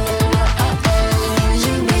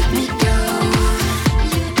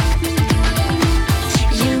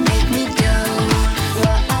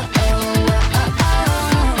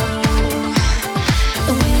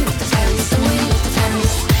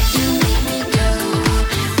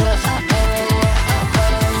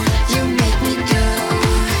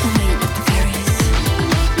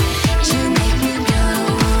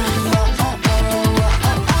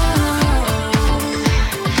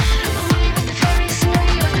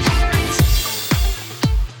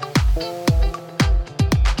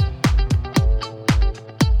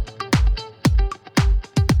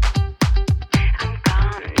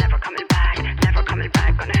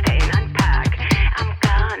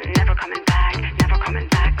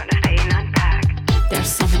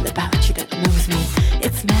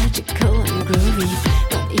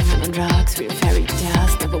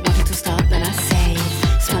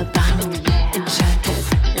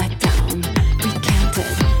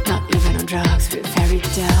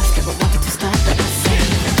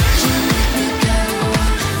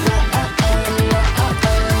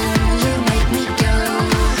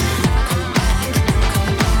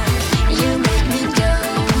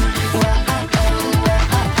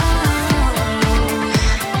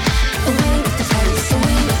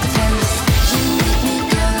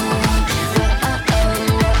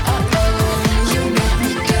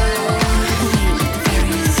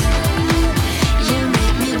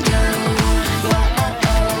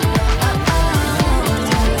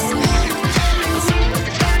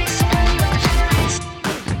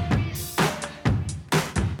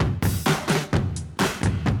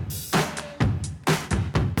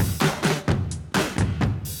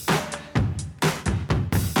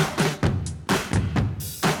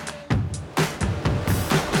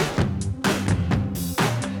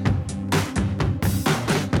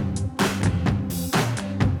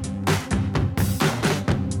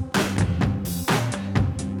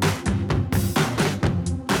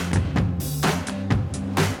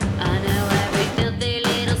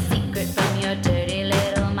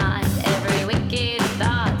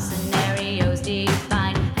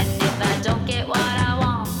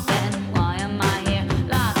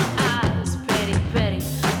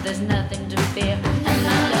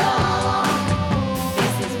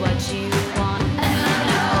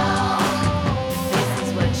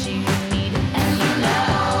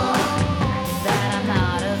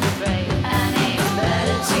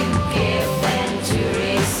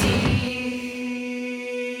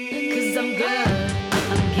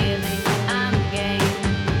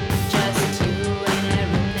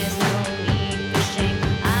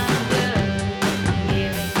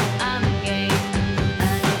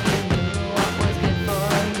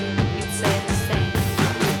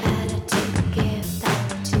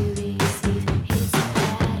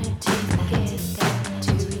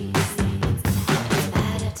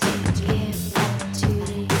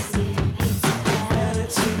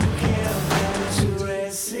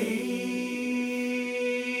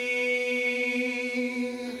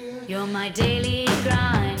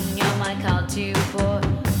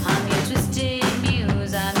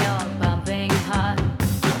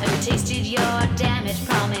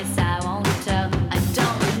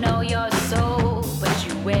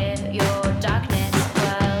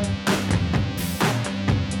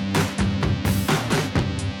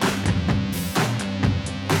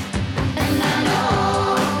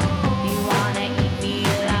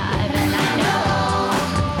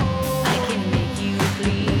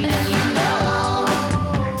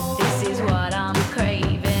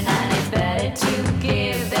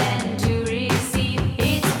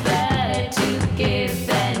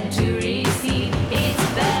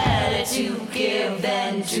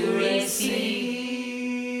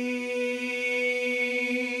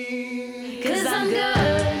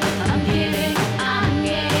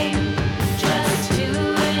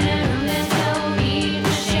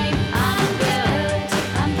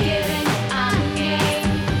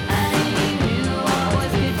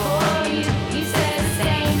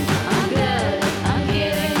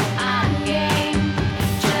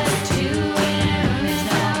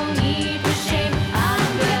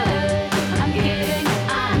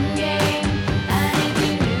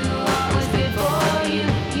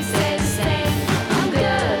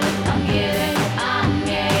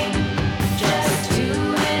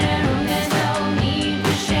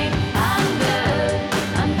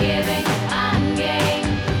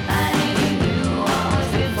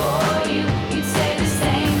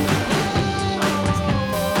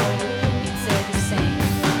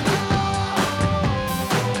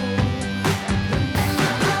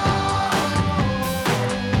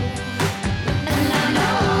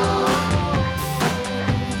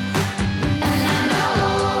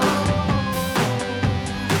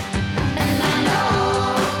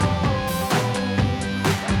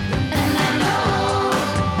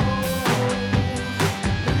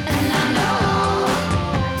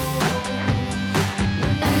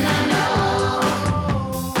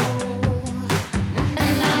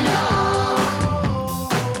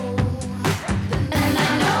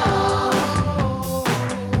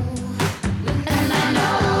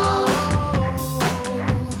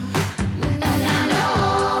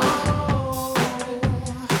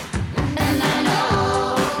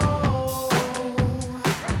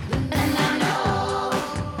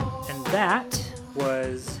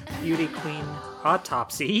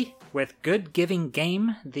 Autopsy with Good Giving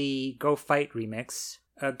Game, the Go Fight remix.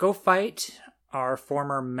 Go Fight are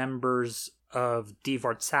former members of Die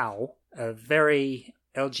Wurzel, a very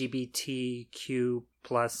LGBTQ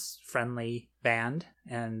plus friendly band,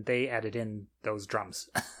 and they added in those drums.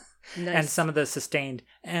 Nice. And some of the sustained,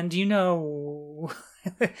 and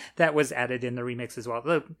that was added in the remix as well.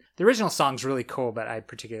 The original song's really cool, but I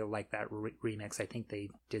particularly like that remix. I think they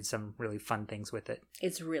did some really fun things with it.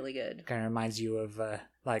 It's really good. Kind of reminds you of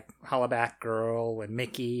like Hollaback Girl and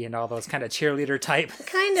Mickey and all those kind of cheerleader type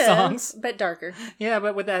Kind of, songs. but darker. Yeah,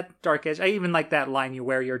 but with that dark edge. I even like that line, "You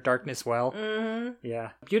wear your darkness well." Mm-hmm.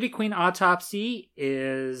 Yeah. Beauty Queen Autopsy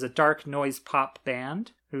is a dark noise pop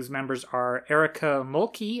band whose members are Erica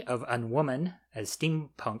Mulkey of Unwoman, a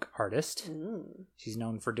steampunk artist. Mm. She's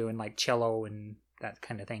known for doing like cello and that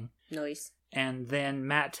kind of thing. Nice. And then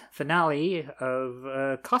Matt Finale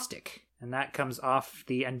of Caustic. And that comes off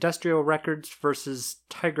the Industrial Records versus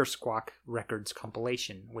Tiger Squawk Records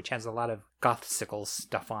compilation, which has a lot of Gothsicle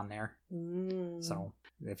stuff on there. Mm. So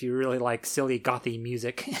if you really like silly gothy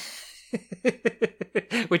music,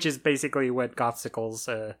 which is basically what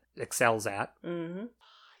Gothsicles excels at. Mm-hmm.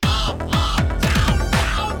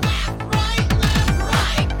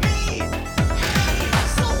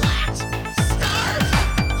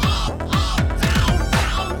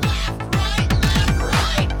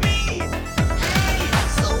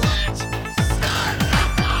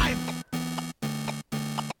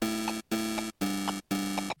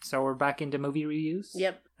 So we're back into movie reviews?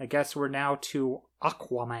 Yep. I guess we're now to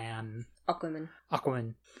Aquaman.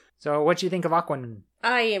 Aquaman. So what do you think of Aquaman?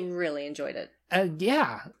 I really enjoyed it.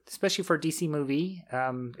 Yeah, especially for a DC movie.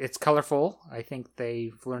 It's colorful. I think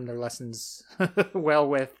they've learned their lessons well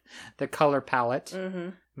with the color palette. Mm-hmm.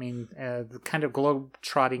 I mean, the kind of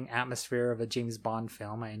globe-trotting atmosphere of a James Bond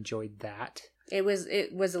film. I enjoyed that. It was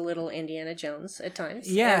a little Indiana Jones at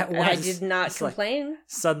times. Yeah, and it was. I did not It's like- complain.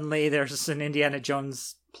 Suddenly, there's an Indiana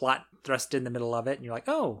Jones plot thrust in the middle of it, and you're like,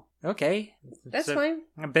 oh, okay. That's So- fine.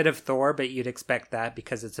 A bit of Thor, but you'd expect that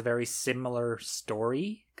because it's a very similar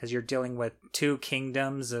story. Because you're dealing with two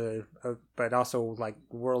kingdoms, but also like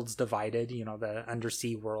worlds divided. You know, the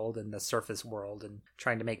undersea world and the surface world, and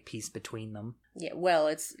trying to make peace between them. Yeah, well,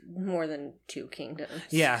 it's more than two kingdoms.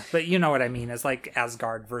 Yeah, but you know what I mean. It's like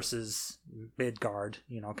Asgard versus Midgard,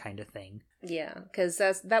 kind of thing. Yeah, because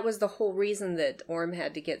that was the whole reason that Orm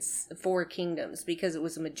had to get 4 kingdoms, because it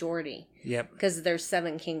was a majority. Yep. Because there's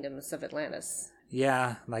 7 kingdoms of Atlantis.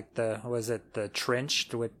 Yeah, like was it the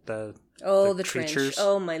trench with the The creatures? trench.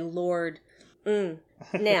 Oh my lord.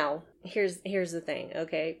 Now, here's the thing,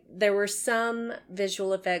 okay? There were some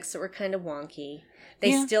visual effects that were kind of wonky.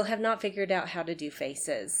 They still have not figured out how to do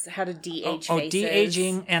faces, how to de-age faces.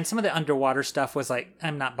 de-aging, and some of the underwater stuff was like,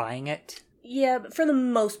 I'm not buying it. Yeah, but for the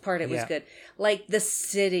most part, it was Yeah. good. Like the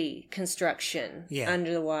city construction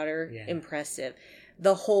under the water, impressive.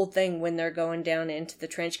 The whole thing when they're going down into the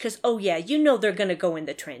trench, because, they're going to go in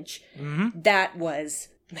the trench. Mm-hmm. That was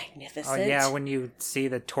magnificent. Oh, yeah, when you see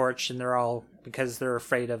the torch and they're all, because they're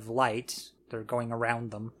afraid of light, they're going around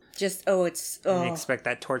them. Just, And you expect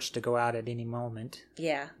that torch to go out at any moment.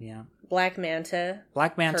 Yeah. Yeah. Black Manta.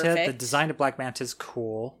 Black Manta, Perfect. the design of Black Manta is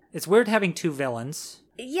cool. It's weird having 2 villains.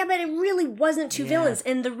 Yeah, but it really wasn't 2 Yeah. villains.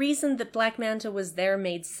 And the reason that Black Manta was there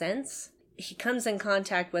made sense. He comes in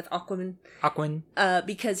contact with Aquaman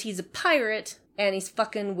because he's a pirate and he's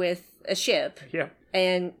fucking with a ship. Yeah.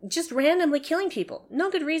 And just randomly killing people. No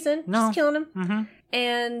good reason. No. Just killing them. Mm-hmm.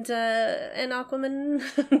 And Aquaman...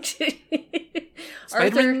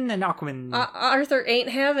 Spider-Man and Aquaman. Arthur ain't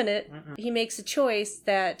having it. Mm-mm. He makes a choice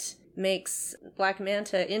that makes Black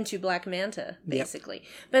Manta into Black Manta, basically. Yep.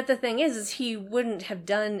 But the thing is he wouldn't have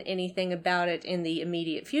done anything about it in the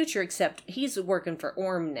immediate future, except he's working for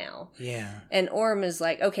Orm now. Yeah. And Orm is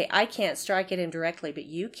like, okay, I can't strike at him directly, but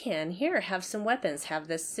you can. Here, have some weapons. Have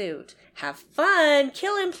this suit. Have fun.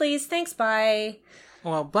 Kill him, please. Thanks, bye.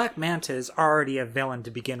 Well, Black Manta is already a villain to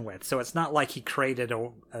begin with, so it's not like he created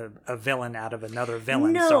a villain out of another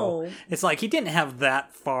villain. No. So it's like he didn't have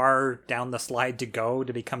that far down the slide to go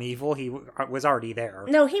to become evil. He was already there.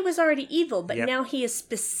 No, he was already evil, but Yep. now he is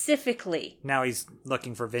specifically Now he's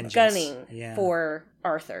looking for vengeance. gunning for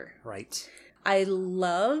Arthur. Right. I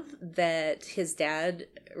love that his dad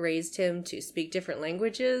raised him to speak different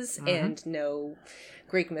languages and know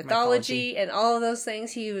Greek mythology and all of those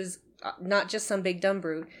things. He was not just some big dumb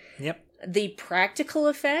brute. Yep. The practical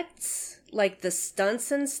effects, like the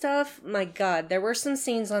stunts and stuff, my God, there were some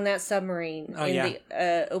scenes on that submarine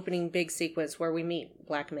the opening big sequence where we meet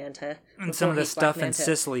Black Manta. And some of the he's Black stuff in Manta.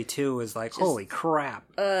 Sicily, too, is like, holy crap.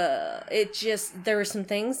 It just, there were some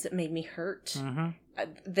things that made me hurt.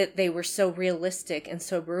 that they were so realistic and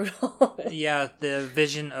so brutal. Yeah, the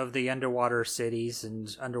vision of the underwater cities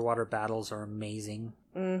and underwater battles are amazing.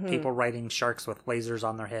 Mm-hmm. People riding sharks with lasers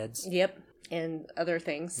on their heads. Yep, and other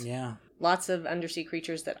things. Yeah. Lots of undersea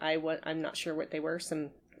creatures that I'm not sure what they were.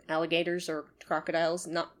 Some alligators or crocodiles.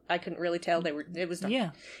 I couldn't really tell. It was dark.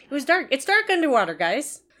 Yeah. It was dark. It's dark underwater,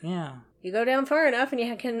 guys. Yeah. You go down far enough and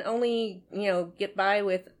you can only, get by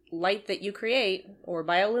with light that you create or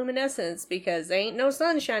bioluminescence because there ain't no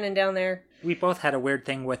sun shining down there. We both had a weird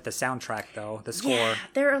thing with the soundtrack, though, the score. Yeah,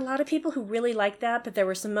 there are a lot of people who really like that, but there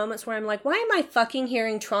were some moments where I'm like, why am I fucking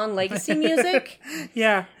hearing Tron Legacy music?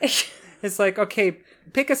 Yeah. It's like, okay,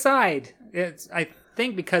 pick a side. I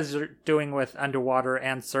think because you're doing with underwater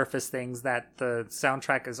and surface things that the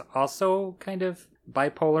soundtrack is also kind of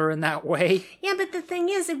bipolar in that way. Yeah, but the thing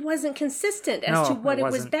is, it wasn't consistent as to what it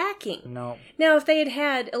was backing. No. Now, if they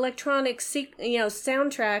had electronic,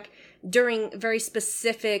 soundtrack during very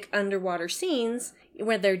specific underwater scenes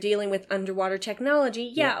where they're dealing with underwater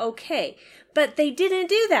technology, okay. But they didn't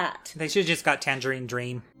do that. They should have just got Tangerine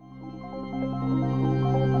Dream.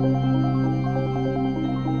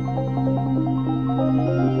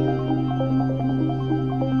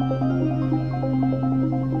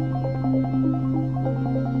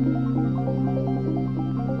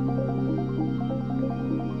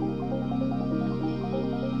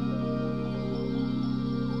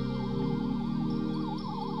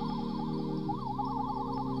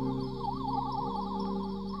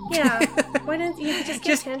 Yeah, why don't you just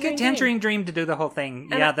get Tangerine Dream to do the whole thing?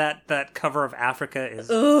 And that cover of Africa is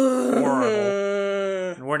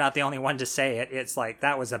horrible. And we're not the only one to say it. It's like,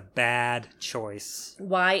 that was a bad choice.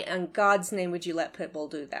 Why in God's name would you let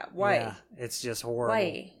Pitbull do that? Why? Yeah, it's just horrible.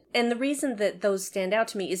 Why? And the reason that those stand out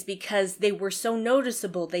to me is because they were so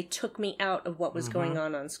noticeable, they took me out of what was going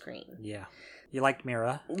on screen. Yeah. You liked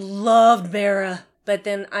Mira? Loved Mira. But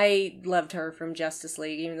then I loved her from Justice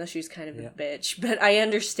League, even though she was kind of a bitch. But I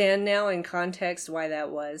understand now in context why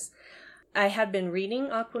that was. I had been reading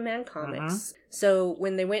Aquaman comics. So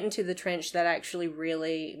when they went into the trench, that actually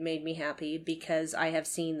really made me happy because I have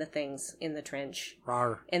seen the things in the trench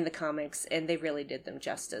in the comics, and they really did them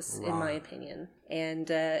justice, in my opinion. And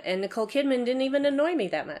Nicole Kidman didn't even annoy me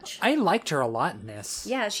that much. I liked her a lot in this.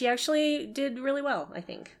 Yeah, she actually did really well, I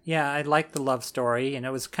think. Yeah, I liked the love story, and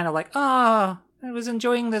it was kind of like, I was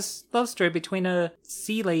enjoying this love story between a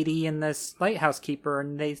sea lady and this lighthouse keeper,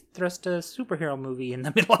 and they thrust a superhero movie in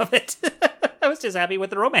the middle of it. I was just happy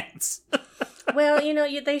with the romance. Well,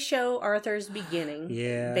 they show Arthur's beginning,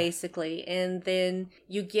 yeah, basically, and then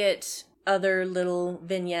you get other little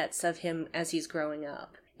vignettes of him as he's growing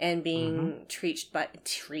up and being teached by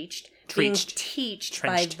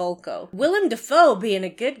Volko. Willem Dafoe being a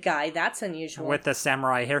good guy, that's unusual. With the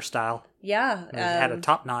samurai hairstyle. Yeah. He had a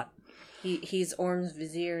top knot. He's Orm's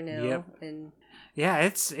vizier now. Yep. And yeah,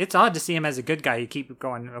 it's odd to see him as a good guy. You keep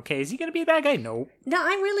going, okay, is he going to be a bad guy? No. No,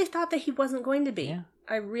 I really thought that he wasn't going to be. Yeah.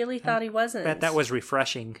 I really thought he wasn't. That was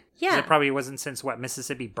refreshing. Yeah. It probably wasn't since,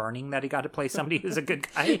 Mississippi Burning that he got to play somebody who's a good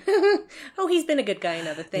guy. Oh, he's been a good guy in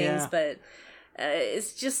other things, Yeah. but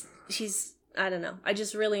it's just, I don't know. I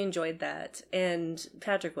just really enjoyed that. And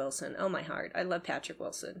Patrick Wilson, oh my heart. I love Patrick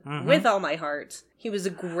Wilson. With all my heart. He was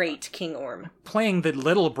a great King Orm. Playing the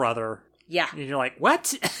little brother. Yeah. And you're like,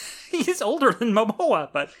 what? He's older than Momoa,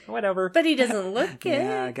 but whatever. But he doesn't look it.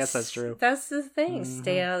 Yeah, I guess that's true. That's the thing.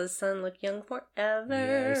 Stay out of the sun, look young forever.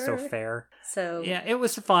 Yeah, he's so fair. So yeah, it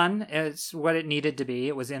was fun. It's what it needed to be.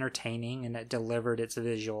 It was entertaining, and it delivered its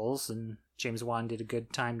visuals, and James Wan did a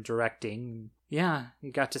good time directing. Yeah,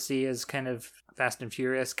 you got to see his kind of Fast and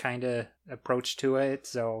Furious kind of approach to it,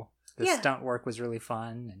 so the stunt work was really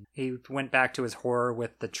fun. And he went back to his horror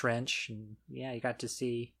with the trench, and yeah, you got to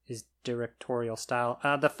see his directorial style.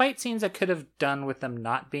 The fight scenes I could have done with them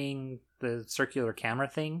not being the circular camera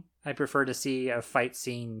thing. I prefer to see a fight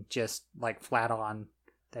scene just like flat on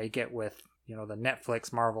that you get with, the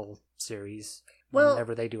Netflix Marvel series. Well,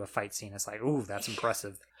 whenever they do a fight scene, it's like, ooh, that's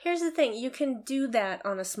impressive. Here's the thing. You can do that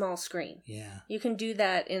on a small screen. Yeah. You can do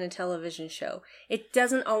that in a television show. It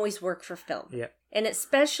doesn't always work for film. Yeah. And it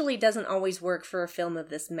especially doesn't always work for a film of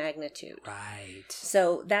this magnitude. Right.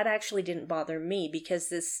 So that actually didn't bother me because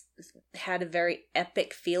this had a very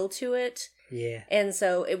epic feel to it. Yeah. And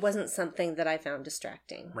so it wasn't something that I found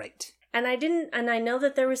distracting. Right. And I know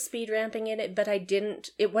that there was speed ramping in it, but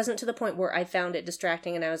it wasn't to the point where I found it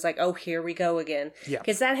distracting and I was like, oh, here we go again. Yeah.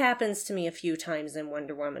 Because that happens to me a few times in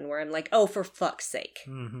Wonder Woman where I'm like, oh, for fuck's sake.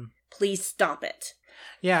 Mm-hmm. Please stop it.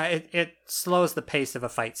 Yeah, it slows the pace of a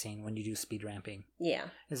fight scene when you do speed ramping. Yeah.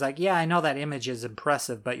 It's like, yeah, I know that image is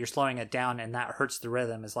impressive, but you're slowing it down and that hurts the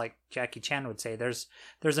rhythm. It's like Jackie Chan would say, there's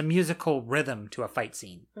a musical rhythm to a fight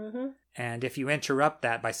scene. Mm-hmm. And if you interrupt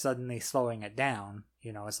that by suddenly slowing it down,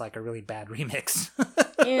 it's like a really bad remix.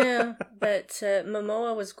 Yeah, but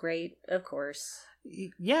Momoa was great, of course.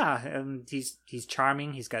 Yeah, he's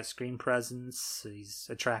charming, he's got screen presence, he's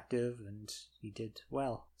attractive, and he did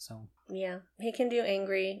well, so. Yeah, he can do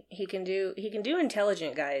angry, he can do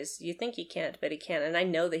intelligent guys. You think he can't, but he can, and I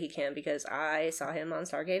know that he can because I saw him on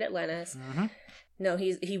Stargate Atlantis. Mm-hmm. No,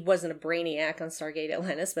 he wasn't a brainiac on Stargate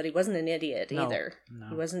Atlantis, but he wasn't an idiot either. No.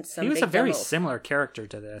 He wasn't some He was big a very dumbo. similar character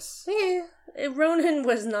to this. Yeah, Ronan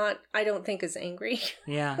was not, I don't think, as angry.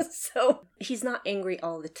 Yeah, So, he's not angry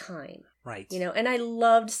all the time. right. And I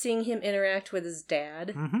loved seeing him interact with his dad.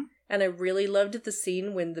 Mm-hmm. And I really loved the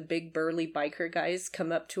scene when the big burly biker guys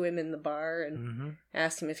come up to him in the bar and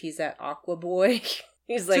ask him if he's that Aqua Boy.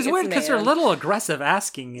 He's like, It's weird because they're a little aggressive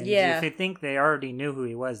asking, and Yeah. if they think they already knew who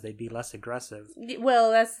he was, they'd be less aggressive.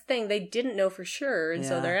 Well, that's the thing. They didn't know for sure, and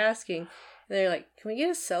so Yeah. they're asking. And they're like, "Can we get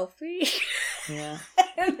a selfie?" Yeah.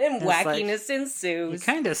 And then It's like- wackiness You ensues.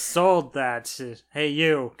 kind of sold that, hey,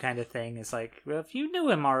 you kind of thing. It's like, well, if you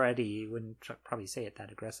knew him already, you wouldn't probably say it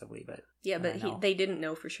that aggressively, but Yeah, I but know. they didn't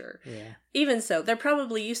know for sure. Yeah. Even so, they're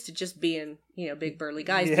probably used to just being, big burly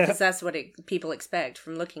guys Yeah. because that's what people expect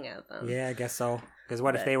from looking at them. Yeah, I guess so. Because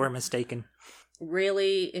what if But- they were mistaken?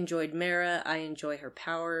 Really enjoyed Mara. I enjoy her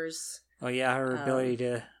powers, Oh, yeah, her ability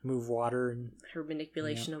to move water. And her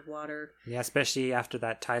manipulation of water. yeah, especially after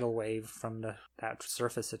that tidal wave from that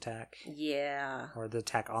surface attack. Yeah. Or the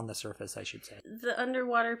attack on the surface, I should say. The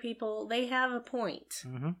underwater people, they have a point,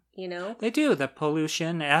 Mm-hmm. They do. The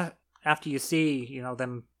pollution, after you see,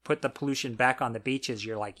 them put the pollution back on the beaches,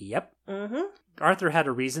 you're like, yep. Mm-hmm. Arthur had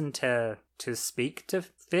a reason to speak to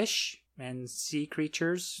fish and sea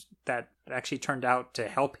creatures that actually turned out to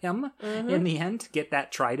help him in the end get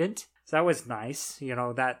that trident. So that was nice.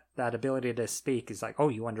 That ability to speak is like, oh,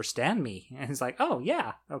 you understand me. And it's like, oh,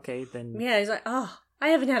 yeah. Okay, then. Yeah, he's like, oh, I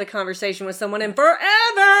haven't had a conversation with someone in forever!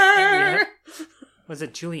 Yeah. Was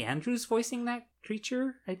it Julie Andrews voicing that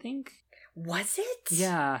creature, I think? Was it?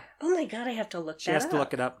 Yeah. Oh my god, I have to look She has to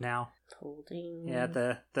look it up now. Holding. Yeah,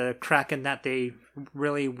 the Kraken that they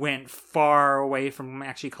really went far away from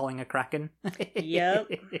actually calling a Kraken. Yep.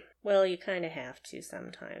 Well, you kind of have to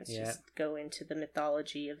sometimes. Yeah. Just go into the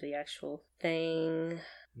mythology of the actual thing.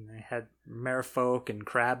 And they had merfolk and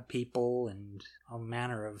crab people and all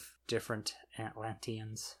manner of different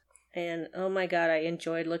Atlanteans. And oh my god, I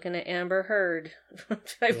enjoyed looking at Amber Heard.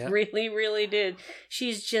 I Yeah. really, really did.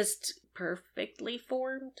 She's just perfectly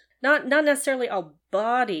formed. Not necessarily all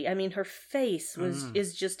body. I mean, her face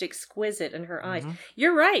is just exquisite, and her eyes.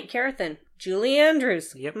 You're right, Carathan. Julie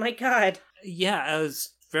Andrews. Yep. My god. Yeah, it was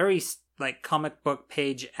very comic book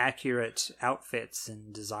page accurate outfits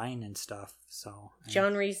and design and stuff. So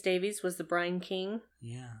John Rhys Davies was the Brine King.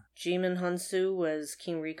 yeah, Jimon Hunsu was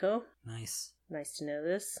King Rico. nice. Nice to know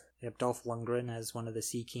this. Yep, Dolph Lundgren as one of the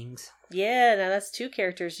Sea Kings. Yeah, now that's two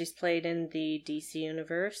characters he's played in the DC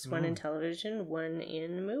universe. One in television, one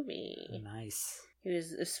in movie. Nice. It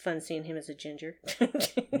was fun seeing him as a ginger.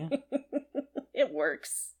 Yeah. It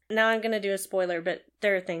works. Now I'm gonna do a spoiler, but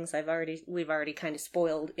there are things we've already kind of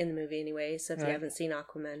spoiled in the movie anyway. So if you Right. haven't seen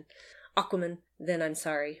Aquaman, then I'm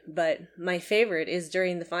sorry. But my favorite is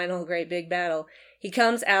during the final great big battle. He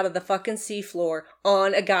comes out of the fucking seafloor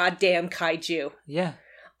on a goddamn kaiju. Yeah.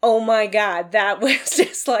 Oh my god, that was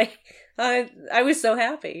just like I was so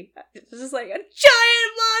happy. It was just like a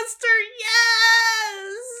giant monster,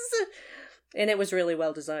 yes! And it was really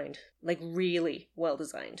well designed. Like, really well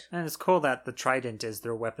designed. And it's cool that the trident is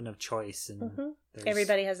their weapon of choice. And there's,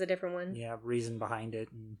 Everybody has a different one. Yeah, reason behind it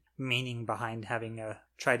and meaning behind having a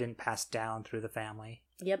trident passed down through the family.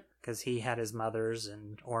 Yep. Because he had his mother's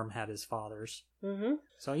and Orm had his father's. Mm-hmm.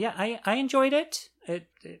 So yeah, I enjoyed it. It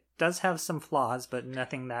does have some flaws, but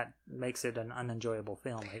nothing that makes it an unenjoyable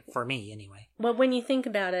film, for me anyway. Well, when you think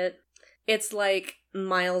about it, it's like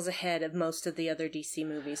miles ahead of most of the other DC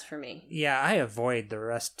movies for me. Yeah, I avoid the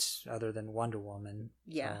rest other than Wonder Woman.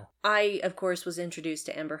 Yeah. So, I, of course, was introduced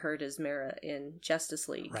to Amber Heard as Mara in Justice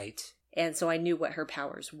League. right. And so I knew what her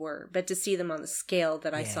powers were. But to see them on the scale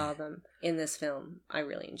that I Yeah. saw them in this film, I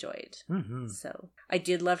really enjoyed. Mm-hmm. So I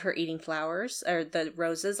did love her eating flowers, or the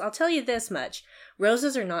roses. I'll tell you this much.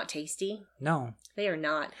 Roses are not tasty. No. They are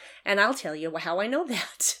not. And I'll tell you how I know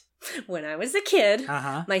that. When I was a kid,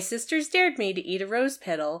 Uh-huh. my sisters dared me to eat a rose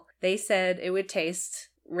petal. They said it would taste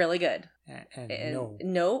really good. And And no.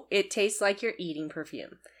 no, it tastes like you're eating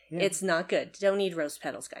perfume. It's not good. Don't eat rose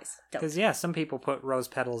petals, guys. Don't. Because, yeah, some people put rose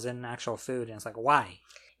petals in actual food, and it's like, why?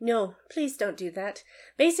 No, please don't do that.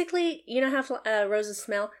 Basically, you know how roses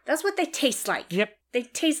smell? That's what they taste like. Yep. They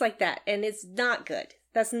taste like that, and it's not good.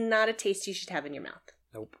 That's not a taste you should have in your mouth.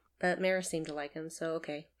 Nope. But Mara seemed to like them, so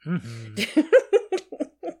okay. Mm-hmm.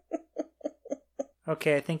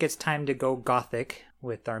 Okay, I think it's time to go gothic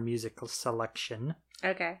with our musical selection.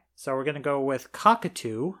 Okay. So we're going to go with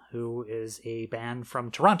Cockatoo, who is a band from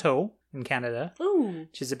Toronto in Canada. Ooh.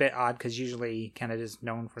 Which is a bit odd because usually Canada's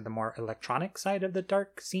known for the more electronic side of the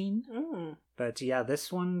dark scene. Mm. But yeah,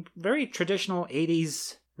 this one, very traditional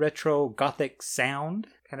 80s retro gothic sound,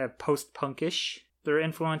 kind of post-punkish. Their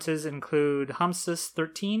influences include Hamsus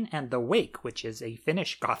 13 and The Wake, which is a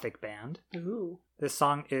Finnish gothic band. Ooh. This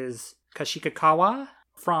song is Kashikakawa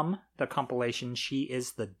from the compilation She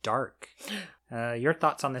Is the Dark. Your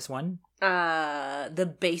thoughts on this one?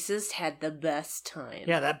 The bassist had the best time.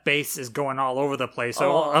 Yeah, that bass is going all over the place,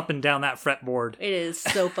 Oh. all up and down that fretboard. It is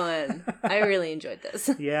so fun. I really enjoyed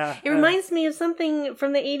this. Yeah. It reminds me of something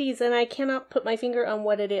from the 80s, and I cannot put my finger on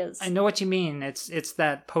what it is. I know what you mean. It's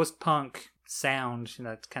that post-punk sound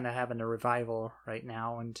that's kind of having a revival right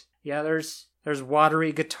now. And yeah, there's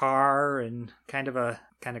watery guitar and kind of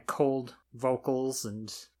cold vocals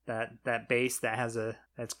and that bass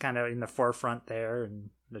that's kind of in the forefront there, and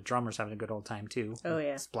the drummer's having a good old time too. Oh,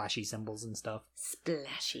 yeah. Splashy cymbals and stuff.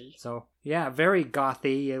 Splashy. So yeah, very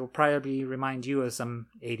gothy. It will probably remind you of some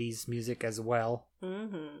 80s music as well.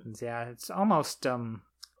 Mm-hmm. And yeah, it's almost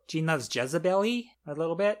Gina's Jezebel-y a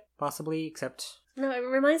little bit, possibly, except No, it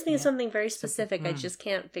reminds me of Yeah. something very specific. I Mm. just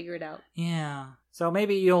can't figure it out. yeah. So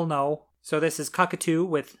maybe you'll know. So this is Cockatoo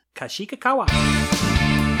with Kashikakawa.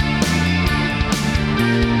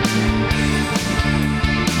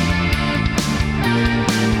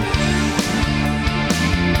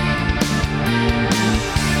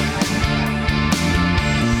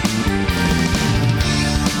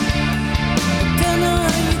 Don't know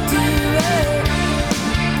how you do it.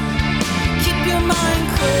 Keep your mind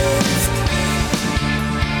closed.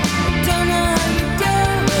 Don't know how you do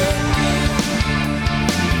it.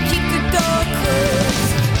 Keep the door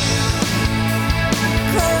closed.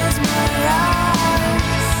 Close my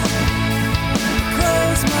eyes.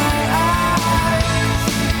 Close my eyes.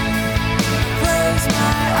 Close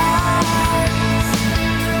my eyes.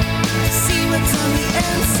 See what's on the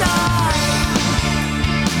inside.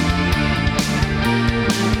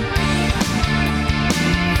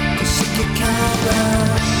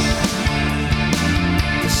 Kashikakawa.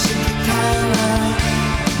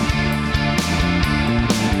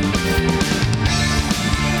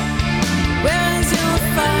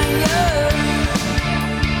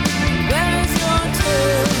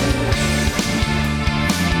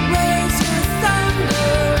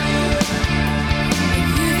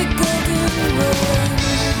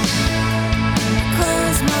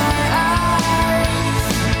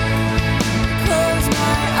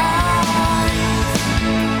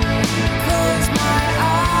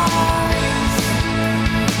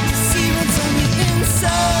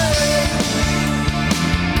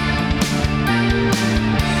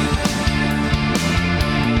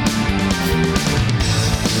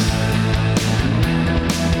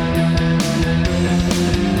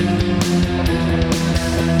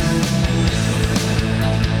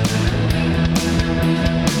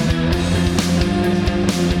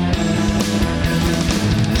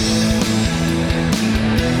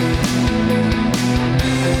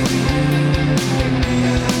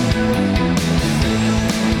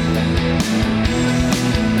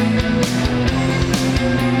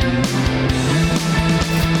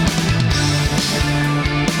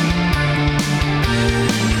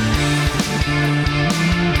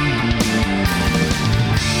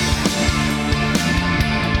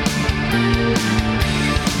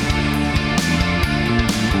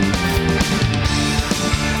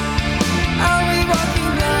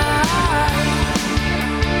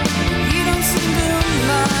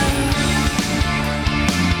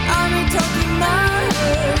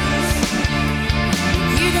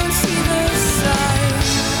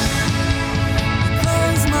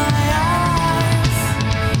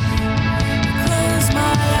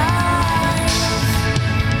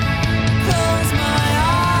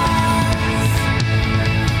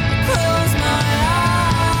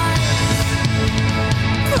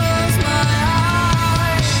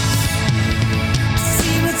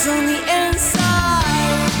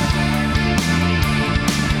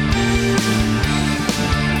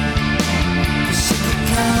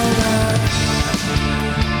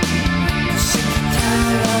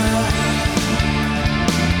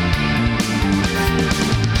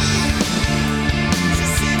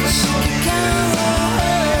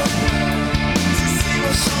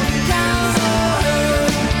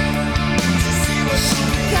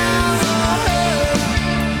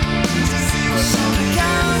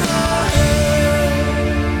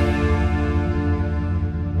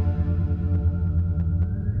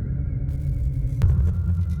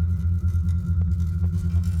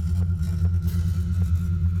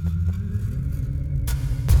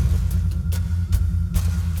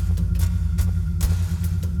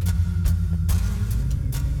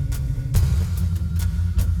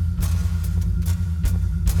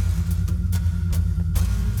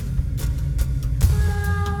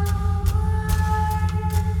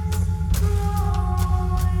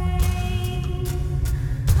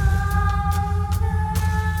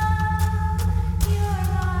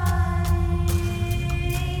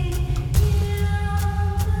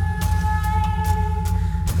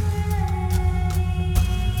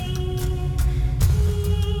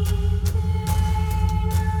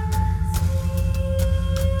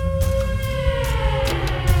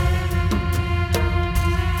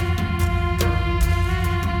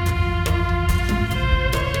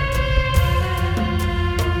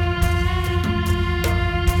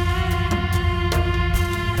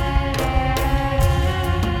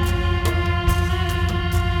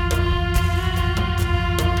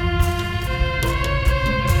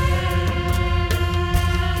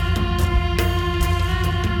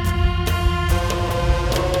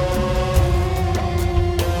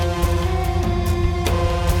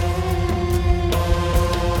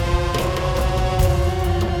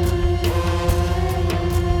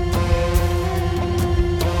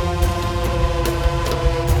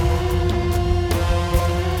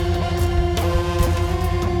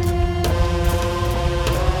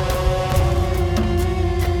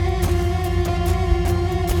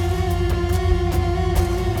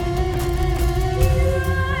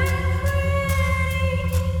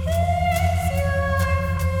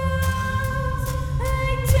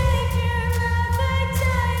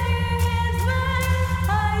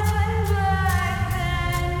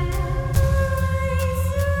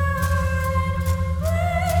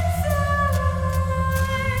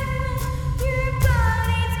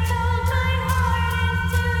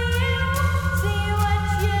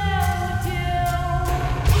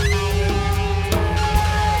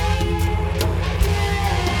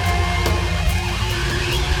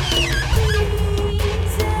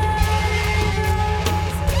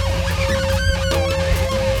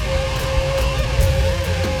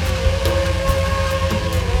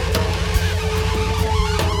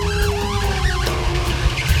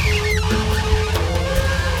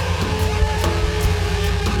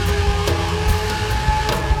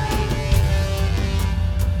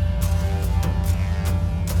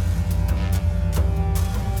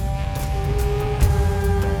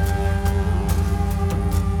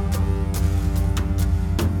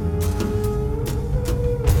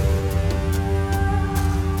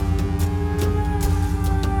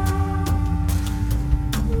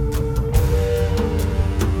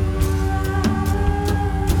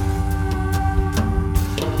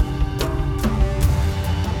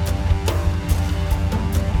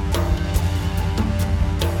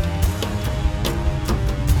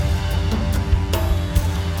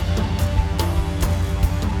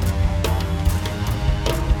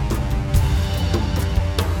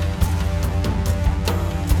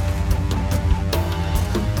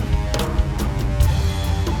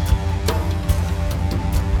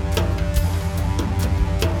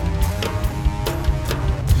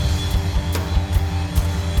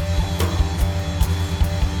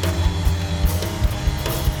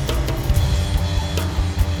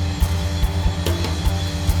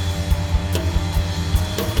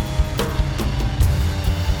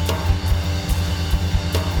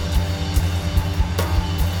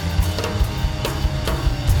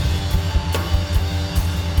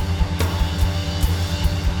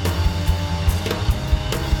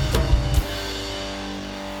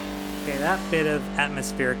 That bit of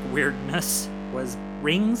atmospheric weirdness was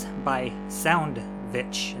Rings by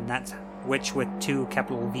Soundvitch, and that's Witch with 2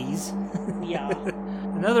 capital V's. Yeah.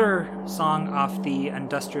 Another song off the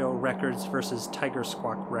Industrial Records versus Tiger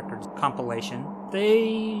Squawk Records compilation.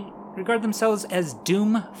 They regard themselves as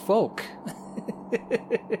doom folk,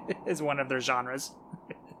 is one of their genres.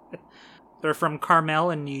 They're from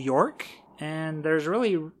Carmel in New York, and there's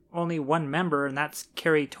really only one member, and that's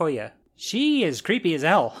Carrie Toya. She is creepy as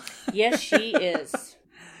hell. Yes, she is.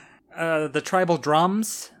 The tribal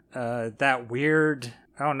drums, that weird,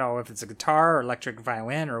 I don't know if it's a guitar or electric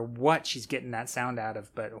violin or what she's getting that sound out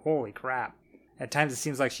of, but holy crap. At times it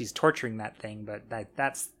seems like she's torturing that thing, but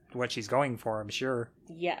that's what she's going for, I'm sure.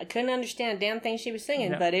 Yeah, I couldn't understand a damn thing she was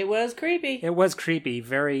singing, No. but it was creepy. It was creepy,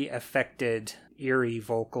 very affected, eerie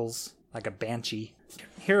vocals, like a banshee.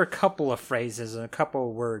 Hear a couple of phrases and a couple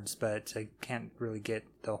of words, but I can't really get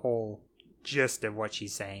the whole gist of what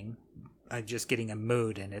she's saying. I'm just getting a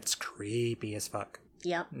mood, and it's creepy as fuck.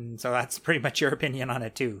 Yep. And so that's pretty much your opinion on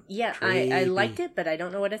it, too. Yeah, I Creepy. liked it, but I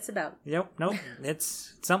don't know what it's about. Nope.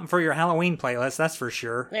 It's something for your Halloween playlist, that's for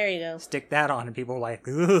sure. There you go. Stick that on, and people are like,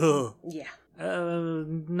 ugh. Yeah.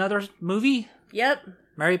 Another movie? Yep.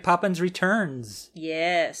 Mary Poppins Returns.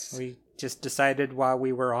 Yes. We just decided while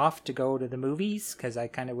we were off to go to the movies, because I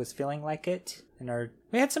kind of was feeling like it. And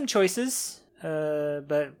we had some choices,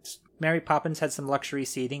 but Mary Poppins had some luxury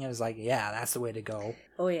seating. I was like, yeah, that's the way to go.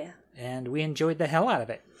 Oh, yeah. And we enjoyed the hell out of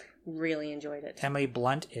it. Really enjoyed it. Emily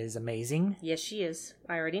Blunt is amazing. Yes, she is.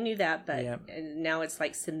 I already knew that, but Yep. now it's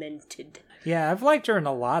like cemented. Yeah, I've liked her in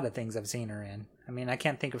a lot of things I've seen her in. I mean, I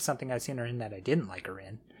can't think of something I've seen her in that I didn't like her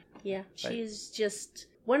in. Yeah, she's just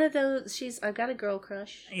one of those. I've got a girl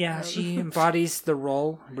crush. Yeah, she embodies the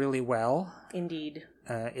role really well. Indeed.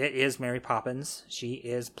 It is Mary Poppins. She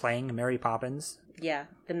is playing Mary Poppins. Yeah,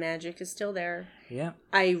 the magic is still there. Yeah.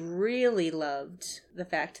 I really loved the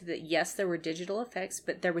fact that, yes, there were digital effects,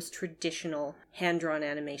 but there was traditional hand-drawn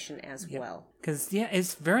animation as well. Because, yeah,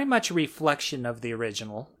 it's very much a reflection of the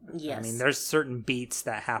original. Yes. I mean, there's certain beats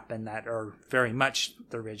that happen that are very much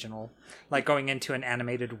the original. Like going into an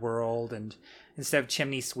animated world, and instead of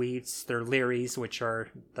chimney sweeps, they're Learys, which are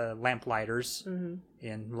the lamplighters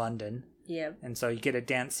in London. Yep. And so you get a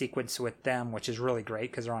dance sequence with them, which is really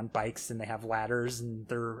great because they're on bikes and they have ladders and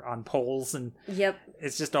they're on poles, and Yep.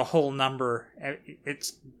 it's just a whole number.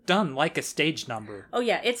 It's done like a stage number. Oh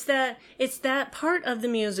yeah, it's that part of the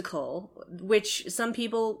musical which some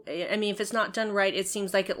people, I mean, if it's not done right, it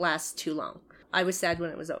seems like it lasts too long. I was sad when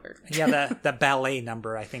it was over. Yeah, the ballet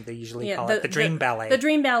number, I think they usually call it. The Dream Ballet. The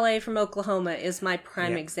Dream Ballet from Oklahoma is my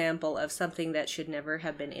prime Yeah. example of something that should never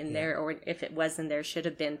have been in there, or if it was in there, should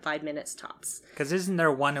have been 5 minutes tops. Because isn't there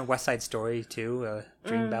one in West Side Story, too? A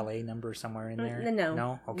Dream Ballet number somewhere in there? No.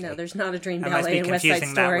 No? Okay. No, there's not a Dream I must Ballet be in West Side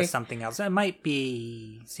confusing that Story. with something else. It might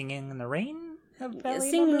be Singing in the Rain? A ballet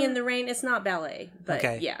Singing number? in the Rain, it's not ballet, but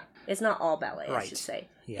Okay. yeah, it's not all ballet, I Right. should say.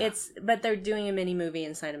 Yeah. But they're doing a mini movie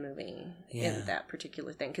inside a movie Yeah. in that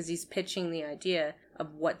particular thing, because he's pitching the idea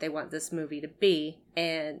of what they want this movie to be,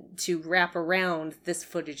 and to wrap around this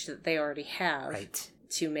footage that they already have Right.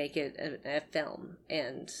 to make it a film.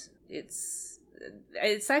 And it's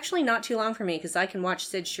actually not too long for me, because I can watch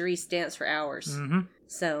Sid Charisse dance for hours. Mm-hmm.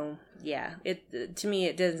 So yeah, to me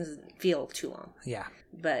it doesn't feel too long. Yeah.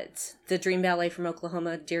 But the Dream Ballet from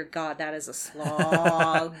Oklahoma, dear God, that is a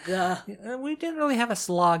slog. We didn't really have a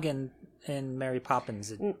slog in Mary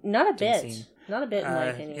Poppins. Not a Didn't bit. seem- Not a bit, in my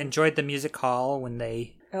opinion. Enjoyed the music hall when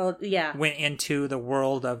they Oh, yeah. went into the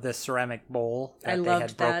world of the ceramic bowl that I they loved had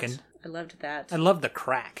that. broken. I loved that. I love the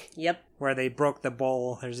crack Yep. where they broke the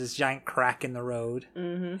bowl. There's this giant crack in the road,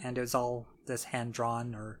 and it was all this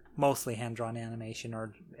hand-drawn or mostly hand-drawn animation,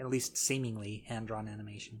 or at least seemingly hand-drawn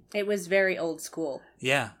animation. It was very old school.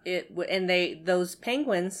 Yeah. And those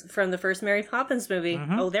penguins from the first Mary Poppins movie,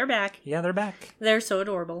 oh, they're back. Yeah, they're back. They're so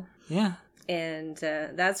adorable. Yeah. And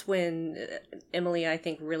that's when Emily, I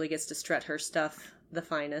think, really gets to strut her stuff the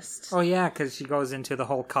finest. Oh, yeah, because she goes into the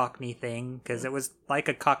whole Cockney thing, because it was like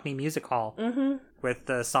a Cockney music hall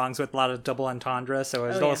with songs with a lot of double entendre, so it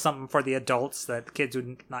was a little something for the adults that the kids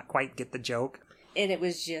would not quite get the joke. And it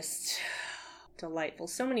was just delightful.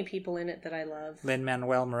 So many people in it that I love.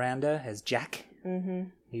 Lin-Manuel Miranda as Jack. Mm-hmm.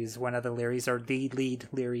 He's one of the Learys, or the lead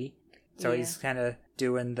Leary. So Yeah. he's kind of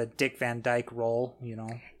doing the Dick Van Dyke role,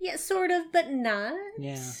 Yeah, sort of, but not.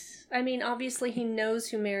 Yeah. I mean, obviously he knows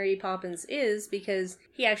who Mary Poppins is, because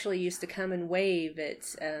he actually used to come and wave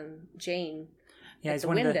at Jane Yeah, at he's the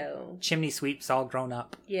one window. of the chimney sweeps all grown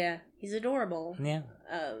up. Yeah, he's adorable. Yeah.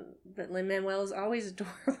 But Lin-Manuel is always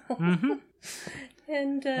adorable. Mm-hmm.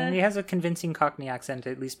 And And he has a convincing Cockney accent,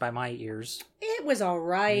 at least by my ears. It was all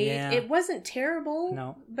right. Yeah. It wasn't terrible.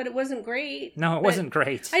 No. But it wasn't great. No, it But wasn't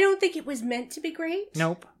great. I don't think it was meant to be great.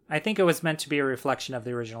 Nope. I think it was meant to be a reflection of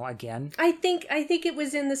the original again. I think it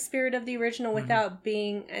was in the spirit of the original without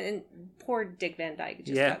being. And poor Dick Van Dyke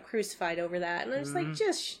just got crucified over that, and I was like,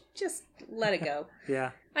 just let it go.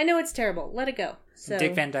 Yeah. I know it's terrible. Let it go. So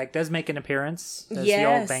Dick Van Dyke does make an appearance as the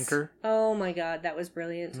old banker. Oh my god, that was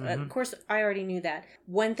brilliant. Of course, I already knew that.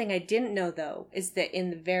 One thing I didn't know, though, is that in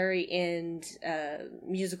the very end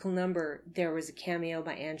musical number, there was a cameo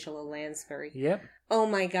by Angela Lansbury. Yep. Oh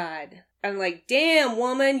my god. I'm like, damn,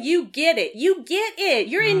 woman, you get it. You get it.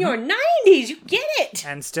 You're in your 90s. You get it.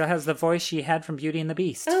 And still has the voice she had from Beauty and the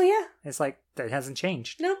Beast. Oh, yeah. It's like, that hasn't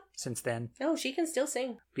changed. Nope. Since then. No, she can still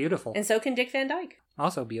sing. Beautiful. And so can Dick Van Dyke.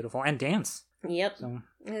 Also beautiful. And dance. Yep. So.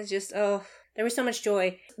 It's just, there was so much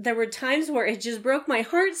joy. There were times where it just broke my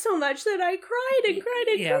heart so much that I cried and cried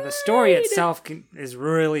and cried. Yeah, the story itself is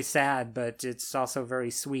really sad, but it's also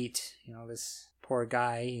very sweet. You know, this poor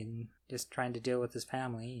guy and just trying to deal with his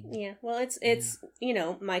family. Yeah, well, it's you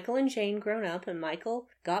know, Michael and Jane grown up, and Michael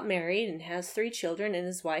got married and has 3 children, and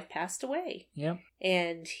his wife passed away. Yep.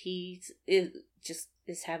 And he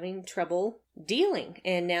is having trouble dealing,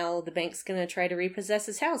 and now the bank's gonna try to repossess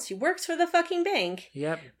his house. He works for the fucking bank.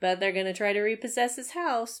 Yep. But they're gonna try to repossess his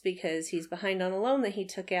house because he's behind on a loan that he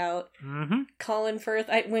took out. Mm-hmm. Colin Firth,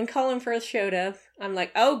 when Colin Firth showed up, I'm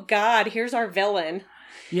like, oh god, here's our villain.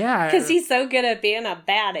 Yeah. Because he's so good at being a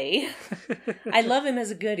baddie. I love him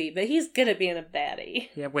as a goodie, but he's good at being a baddie.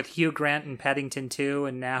 Yeah, with Hugh Grant and Paddington 2,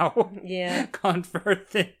 and now Colin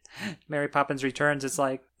Firth and Mary Poppins Returns. It's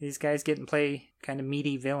like, these guys get and play kind of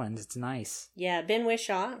meaty villains. It's nice. Yeah, Ben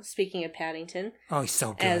Whishaw, speaking of Paddington. Oh, he's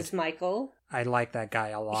so good. As Michael. I like that guy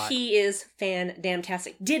a lot. He is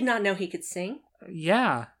fan-damn-tastic. Did not know he could sing.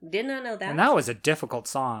 Yeah. Did not know that. And that was a difficult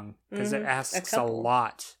song, because it asks a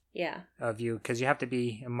lot. Yeah. Of you, because you have to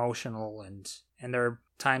be emotional, and there are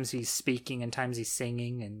times he's speaking and times he's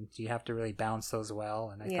singing, and you have to really balance those well,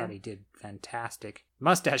 and I thought he did fantastic.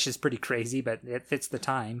 Mustache is pretty crazy, but it fits the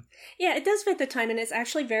time. Yeah, it does fit the time, and it's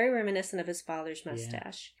actually very reminiscent of his father's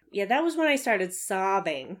mustache. Yeah, that was when I started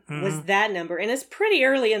sobbing, was that number, and it's pretty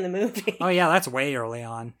early in the movie. Oh yeah, that's way early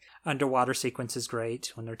on. Underwater sequence is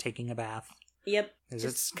great when they're taking a bath. Yep.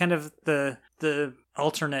 It's kind of the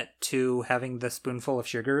alternate to having the spoonful of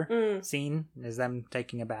sugar scene, is them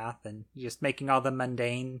taking a bath and just making all the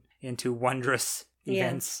mundane into wondrous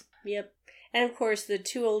events. Yep. And of course, the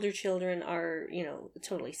 2 older children are, you know,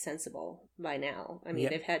 totally sensible by now. I mean,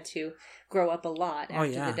 they've had to grow up a lot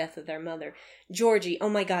after the death of their mother. Georgie, oh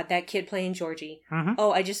my god, that kid playing Georgie. Mm-hmm.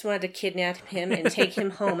 Oh, I just wanted to kidnap him and take him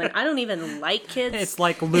home. And I don't even like kids. It's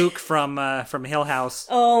like Luke from Hill House.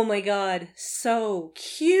 Oh my god, so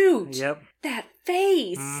cute. Yep. That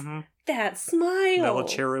face. Mm-hmm. That smile. Little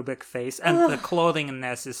cherubic face. And the clothing in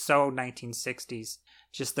this is so 1960s.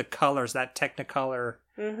 Just the colors, that Technicolor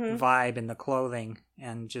vibe in the clothing,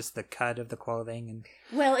 and just the cut of the clothing. And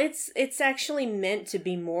well, it's actually meant to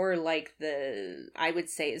be more like I would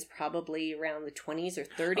say is probably around the 20s or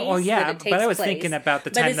 30s. Oh yeah, but I was thinking about the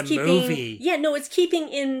time the movie. Yeah, no, it's keeping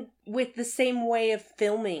in with the same way of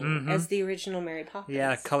filming as the original Mary Poppins.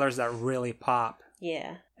 Yeah, colors that really pop.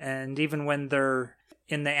 Yeah. And even when they're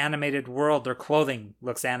in the animated world, their clothing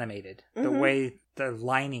looks animated. The way the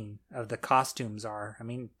lining of the costumes are. I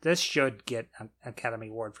mean, this should get an Academy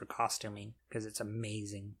Award for costuming, because it's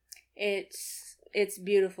amazing. It's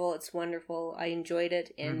beautiful. It's wonderful. I enjoyed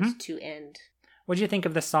it end to end. What do you think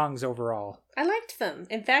of the songs overall? I liked them.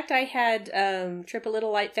 In fact, I had Trip a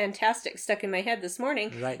Little Light Fantastic stuck in my head this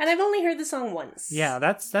morning, and I've only heard the song once. Yeah,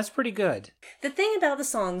 that's pretty good. The thing about the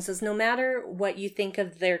songs is no matter what you think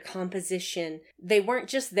of their composition, they weren't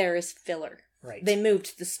just there as filler. Right. They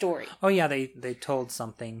moved the story. Oh yeah, they told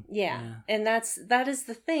something. Yeah. And that is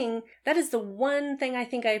the thing. That is the one thing I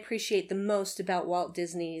think I appreciate the most about Walt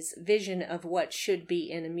Disney's vision of what should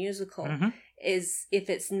be in a musical. Is if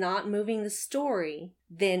it's not moving the story,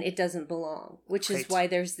 then it doesn't belong. Which is why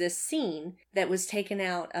there's this scene that was taken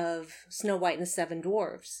out of Snow White and the 7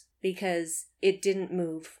 Dwarfs, because it didn't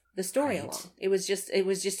move the story along. It was just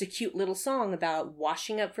a cute little song about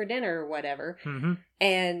washing up for dinner or whatever.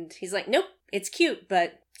 And he's like, nope, it's cute,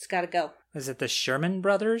 but it's got to go. Is it the Sherman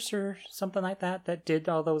Brothers or something like that did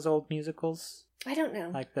all those old musicals? I don't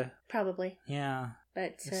know. Probably. Yeah.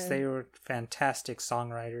 But they were fantastic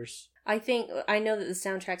songwriters. I know that the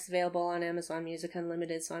soundtrack's available on Amazon Music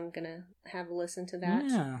Unlimited, so I'm gonna have a listen to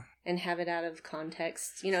that and have it out of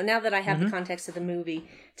context. You know, now that I have the context of the movie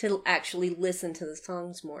to actually listen to the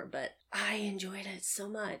songs more, but I enjoyed it so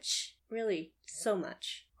much. Really, so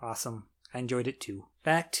much. Awesome. I enjoyed it too.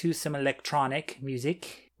 Back to some electronic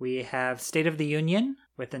music. We have State of the Union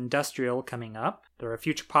with Industrial coming up. They're a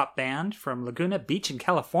future pop band from Laguna Beach in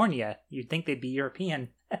California. You'd think they'd be European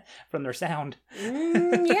from their sound.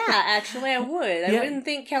 Yeah, actually I would. I Yeah. wouldn't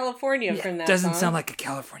think California from that Doesn't song. sound like a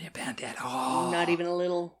California band at all. Not even a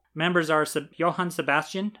little. Members are Johann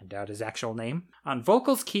Sebastian, I doubt his actual name, on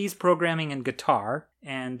vocals, keys, programming, and guitar.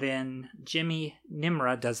 And then Jimmy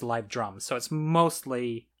Nimra does live drums. So it's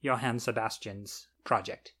mostly Johann Sebastian's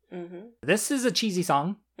project. Mm-hmm. This is a cheesy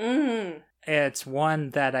song. Mm-hmm. It's one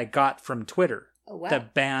that I got from Twitter. Oh, wow. The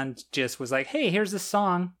band just was like, hey, here's this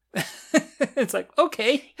song. It's like,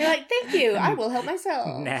 okay. You're like, thank you. I will help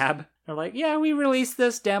myself. Nab. They're like, yeah, we released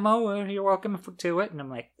this demo. You're welcome to it. And I'm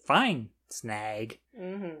like, fine. Snag.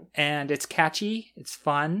 Mm-hmm. And it's catchy. It's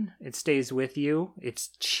fun. It stays with you. It's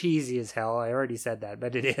cheesy as hell. I already said that,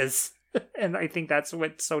 but it is. And I think that's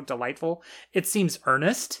what's so delightful. It seems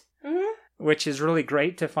earnest. Mm-hmm. Which is really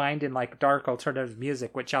great to find in like dark alternative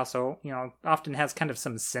music, which also, often has kind of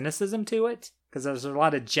some cynicism to it. Because there's a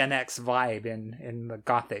lot of Gen X vibe in the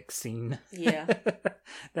gothic scene. Yeah.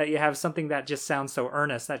 That you have something that just sounds so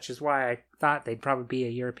earnest. That's just why I thought they'd probably be a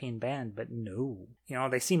European band, but no.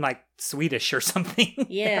 They seem like Swedish or something.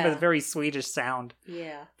 They have Yeah. a very Swedish sound.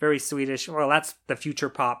 Yeah. Very Swedish. Well, that's the future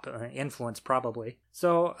pop influence, probably.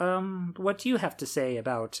 So, what do you have to say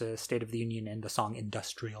about State of the Union and the song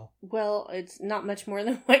Industrial? Well, it's not much more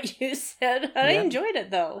than what you said. I Yeah. enjoyed it,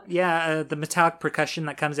 though. Yeah, the metallic percussion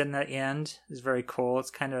that comes in the end is very cool.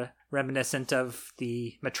 It's kind of reminiscent of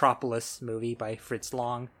the Metropolis movie by Fritz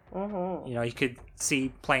Lang. Mm-hmm. You could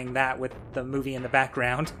see playing that with the movie in the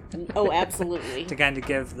background Oh, absolutely. to kind of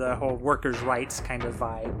give the whole workers' rights kind of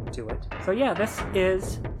vibe to it. So yeah, this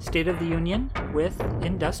is State of the Union with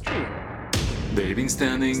Industrial. They've been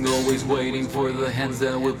standing, always waiting for the hands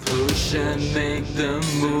that will push and make them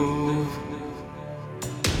move.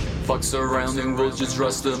 Fuck surrounding world, just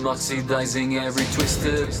rust them, oxidizing every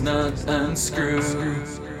twisted nut and screw.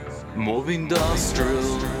 Move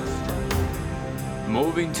industrial,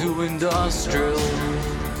 moving to industrial.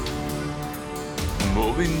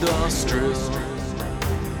 Move industrial,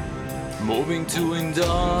 moving to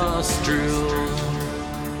industrial.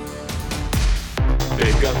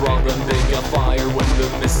 They got robbed and they got fire when the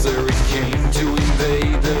misery came to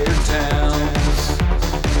invade their towns.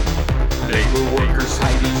 They were workers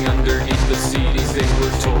hiding underneath the cities. They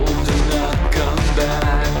were told to not come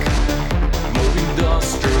back. Move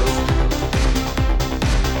industrial,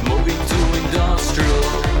 moving to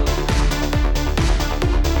industrial.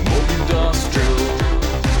 Move industrial,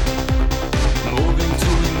 moving to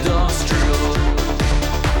industrial.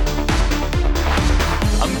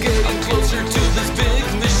 I'm getting closer to this big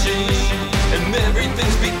machine, and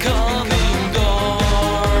everything's becoming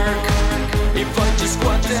dark.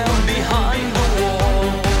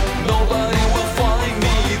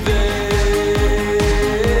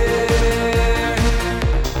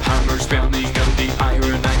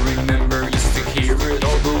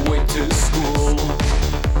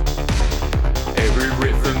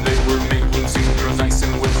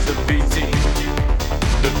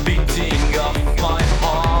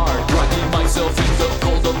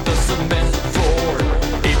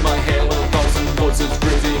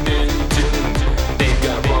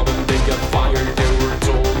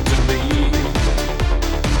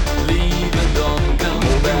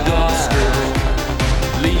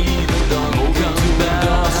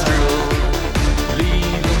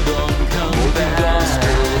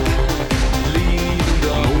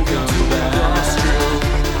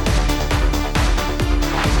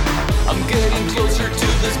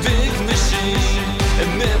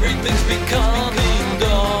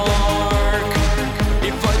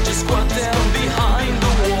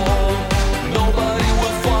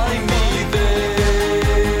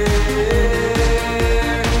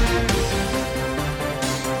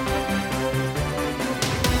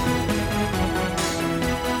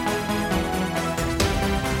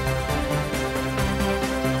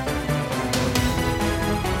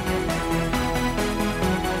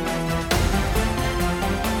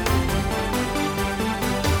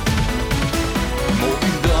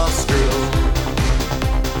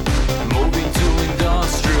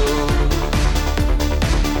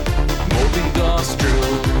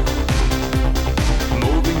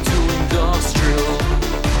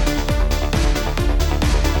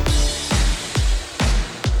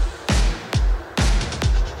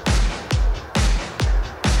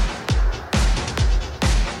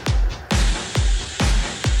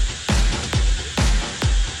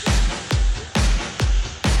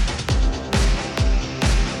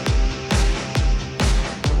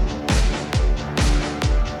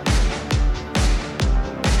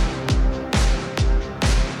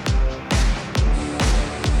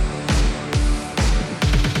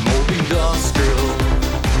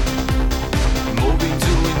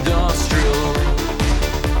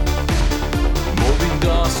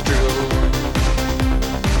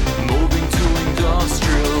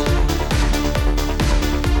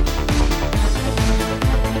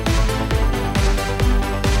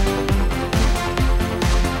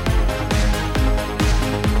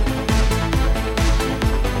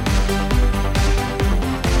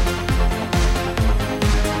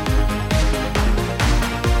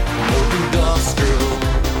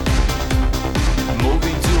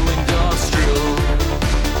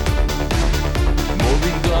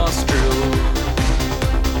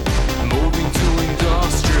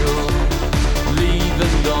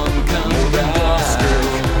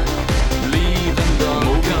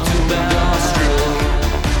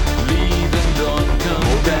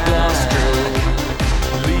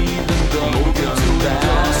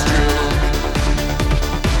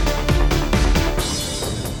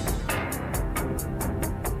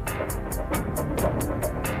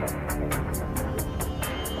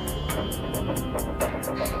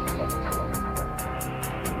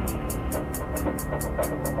 The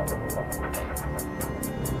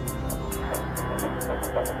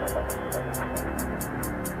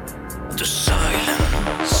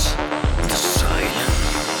silence, the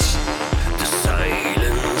silence, the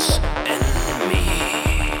silence and me.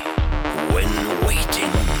 When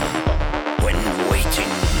waiting, when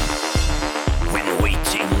waiting, when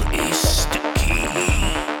waiting is the key.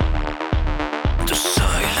 The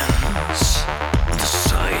silence, the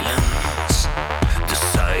silence, the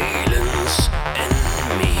silence and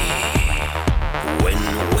me. When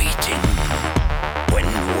waiting, when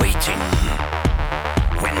waiting.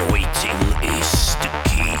 When waiting is the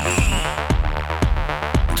key.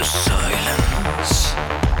 The silence,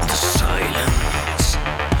 the silence,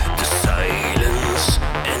 the silence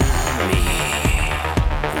and me.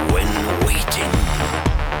 When waiting,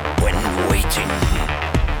 when waiting,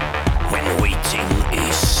 when waiting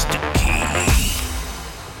is the key.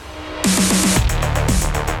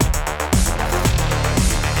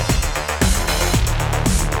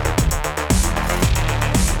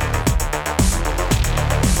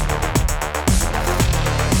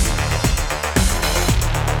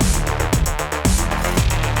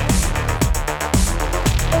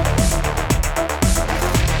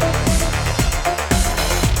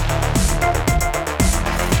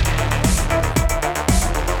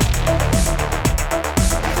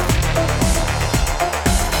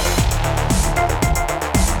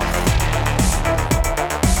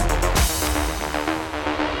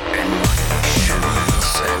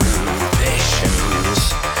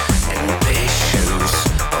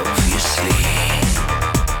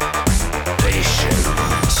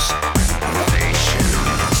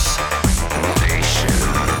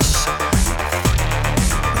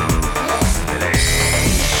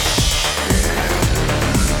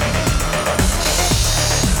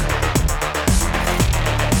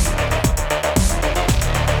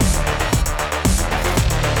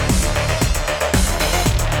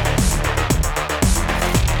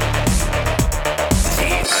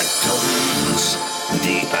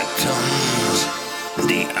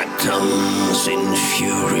 The atoms in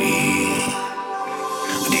fury.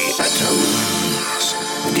 The atoms,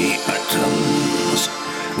 the atoms,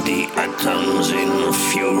 the atoms in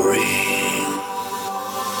fury.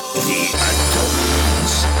 The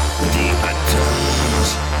atoms, the atoms,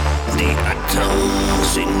 the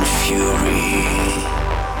atoms in fury.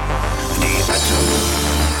 The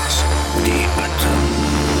atoms, the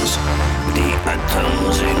atoms, the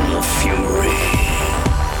atoms in fury.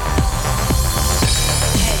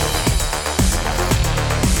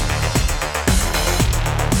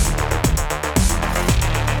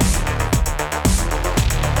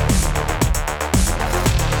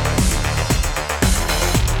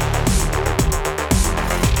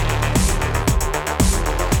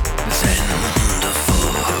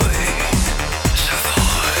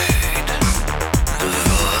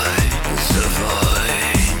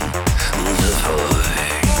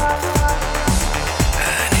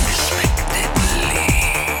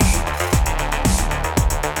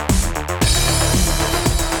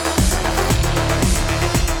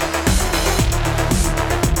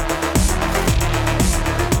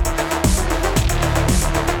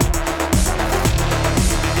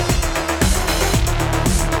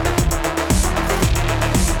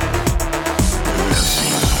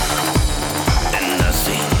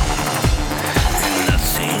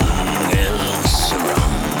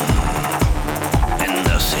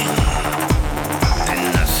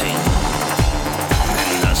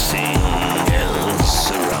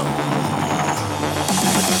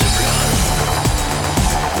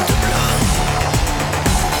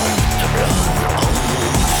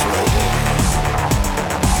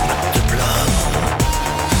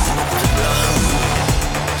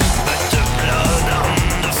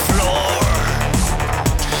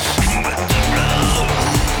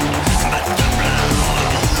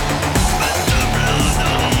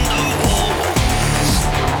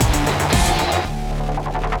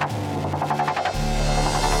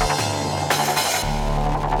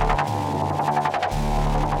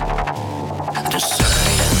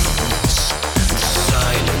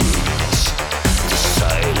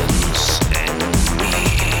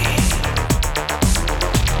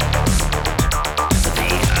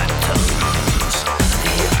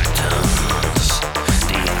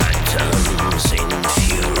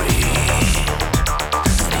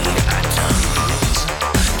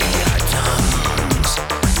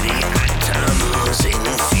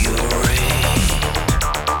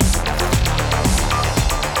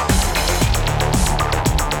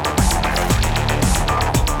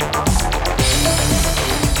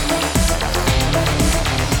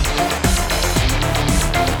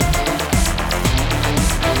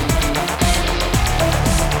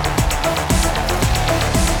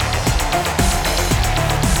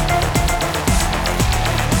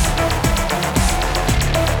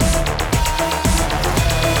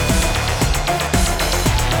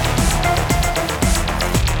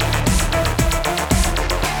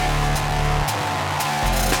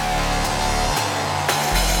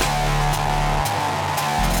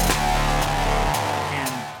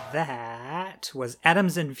 That was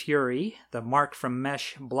Atoms and Fury, the Mark from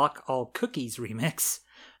Mesh Block All Cookies remix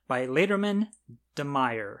by Lederman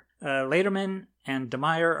DeMeyer. Lederman and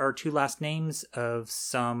DeMeyer are two last names of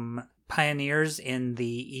some pioneers in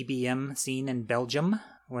the EBM scene in Belgium.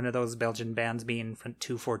 One of those Belgian bands being Front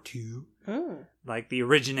 242. Like the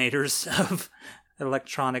originators of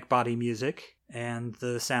electronic body music. And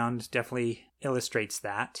the sound definitely illustrates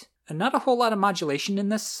that. And not a whole lot of modulation in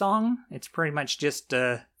this song. It's pretty much just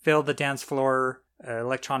fill the dance floor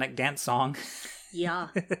electronic dance song. Yeah.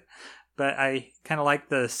 But I kind of like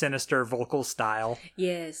the sinister vocal style.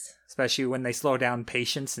 Yes. Especially when they slow down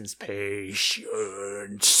Patience and it's Patience.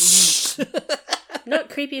 Not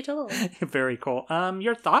creepy at all. Very cool.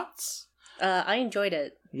 Your thoughts? I enjoyed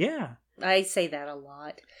it. Yeah. I say that a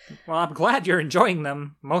lot. Well, I'm glad you're enjoying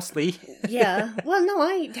them, mostly. Yeah. Well, no,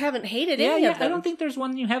 I haven't hated any of them. I don't think there's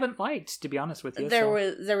one you haven't liked, to be honest with you. There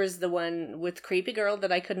was the one with Creepy Girl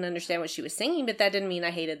that I couldn't understand what she was singing, but that didn't mean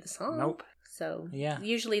I hated the song. Nope. So yeah.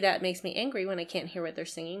 Usually that makes me angry when I can't hear what they're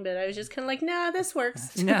singing, but I was just kind of like, nah, this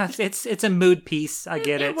works. No, it's a mood piece. I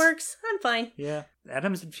get it. It works. I'm fine. Yeah.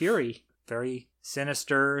 Atoms and Fury. Very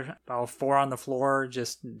sinister. All four on the floor,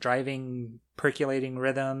 just driving, percolating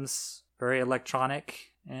rhythms. Very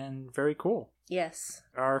electronic and very cool. Yes.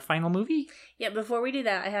 Our final movie? Yeah, before we do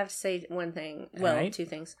that, I have to say one thing. Well, right. Two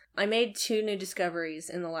things. I made 2 new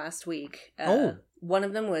discoveries in the last week. Oh. One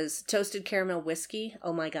of them was toasted caramel whiskey.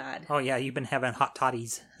 Oh my god. Oh yeah, you've been having hot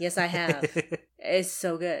toddies. Yes, I have. It's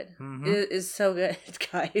so good. Mm-hmm. It is so good,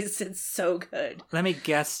 guys. It's so good. Let me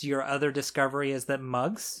guess, your other discovery is that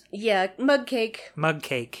mugs? Yeah, mug cake. Mug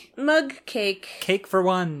cake. Mug cake. Cake for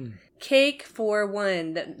one. Cake for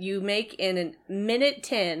one that you make in a minute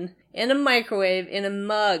 10 in a microwave in a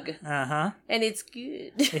mug. Uh-huh. And it's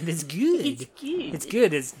good. It is good. It's good. It's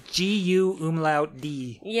good. It's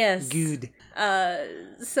G-U-umlaut-D. Yes. Good.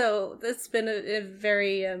 So that's been a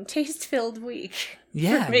very taste-filled week.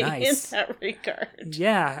 Yeah, for me nice. In that regard.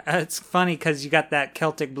 Yeah, it's funny because you got that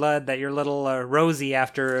Celtic blood that you're a little rosy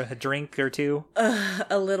after a drink or two.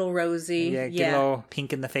 A little rosy. Yeah, get a little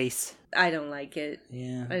pink in the face. I don't like it.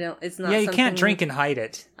 Yeah. I don't. It's not. Yeah, you can't something- drink and hide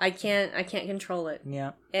it. I can't control it.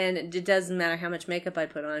 Yeah. And it doesn't matter how much makeup I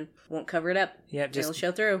put on. Won't cover it up. Yeah, It'll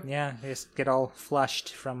show through. Yeah, just get all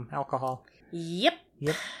flushed from alcohol. Yep.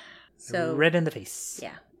 Yep. So red in the face.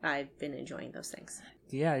 yeah, I've been enjoying those things.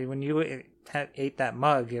 Yeah, when you ate that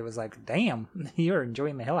mug, it was like, damn, you're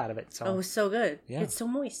enjoying the hell out of it. So Oh, so good. Yeah. It's so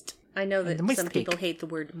moist. I know that moist some cake. people hate the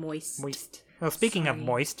word moist. moist. Well, speaking of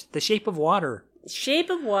moist, The Shape of Water. Shape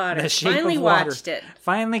of Water. The Shape Finally of Water. watched it.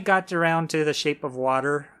 Finally got around to The Shape of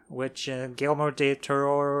Water, which Guillermo del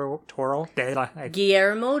Toro.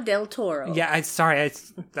 Guillermo del Toro. Yeah,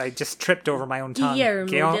 I just tripped over my own tongue. Guillermo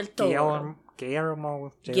del Toro.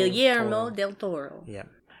 Guillermo del Toro. Yeah,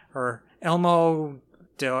 or Elmo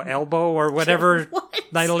del Elbow or whatever What?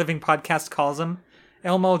 Night of Living podcast calls him.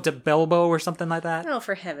 Elmo de Belbo or something like that. Oh,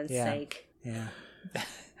 for heaven's Yeah. sake. Yeah.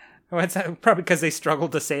 Well, it's probably because they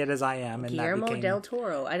struggled to say it as I am. And Guillermo that became del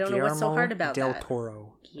Toro. I don't know what's so hard about del that.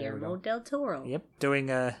 Toro. There we Guillermo go. del Toro. Yep,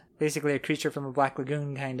 doing basically a Creature from the Black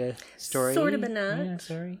Lagoon kind of story. Sort of, but not. Yeah,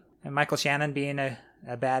 sorry. And Michael Shannon being a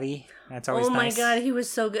baddie. That's always Oh my nice. god, he was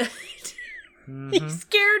so good. Mm-hmm. He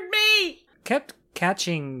scared me. Kept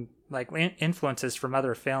catching like influences from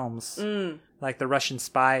other films, Mm. like the Russian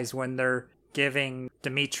Spies when they're giving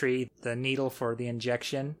Dmitri the needle for the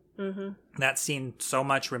injection. Mm-hmm. That scene so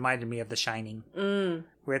much reminded me of The Shining. Mm.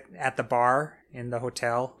 With at the bar in the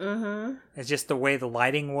hotel. Mm-hmm. It's just the way the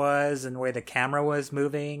lighting was and the way the camera was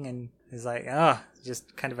moving, and it's like,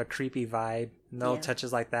 just kind of a creepy vibe. Little Yeah.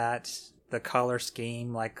 touches like that. The color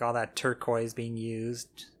scheme, like all that turquoise being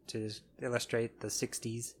used to illustrate the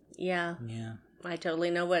 60s. Yeah. Yeah. I totally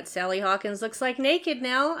know what Sally Hawkins looks like naked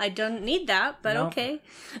now. I don't need that, but Nope. okay.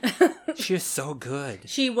 She was so good.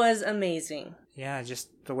 She was amazing. Yeah,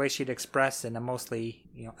 just the way she'd express in a mostly,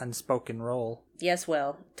 unspoken role. Yes,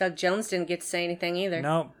 well, Doug Jones didn't get to say anything either.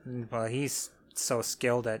 No, well, he's so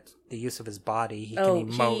skilled at the use of his body. He can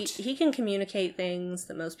emote. He can communicate things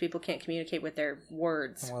that most people can't communicate with their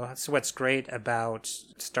words. Well, that's what's great about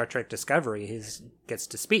Star Trek Discovery. He gets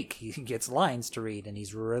to speak. He gets lines to read, and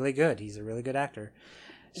he's really good. He's a really good actor.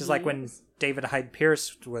 Just like when David Hyde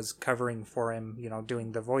Pierce was covering for him,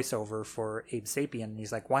 doing the voiceover for Abe Sapien, and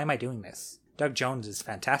he's like, why am I doing this? Doug Jones is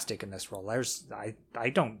fantastic in this role. I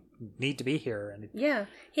don't need to be here. And Yeah.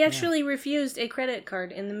 He actually refused a credit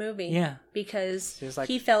card in the movie. Yeah. Because He was like-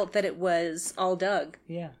 he felt that it was all Doug.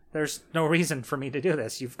 yeah, there's no reason for me to do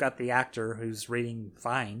this. You've got the actor who's reading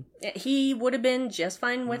fine. He would have been just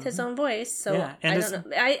fine with his own voice. So Yeah, and I his- don't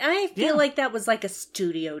know. I feel Yeah. like that was like a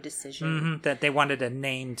studio decision. That they wanted a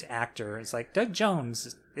named actor. It's like, Doug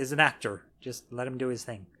Jones is an actor. Just let him do his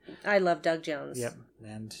thing. I love Doug Jones. Yep.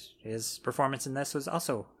 And his performance in this was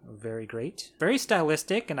also very great. Very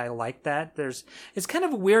stylistic, and I like that. It's kind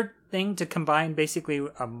of a weird thing to combine basically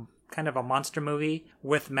kind of a monster movie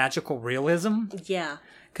with magical realism. Yeah.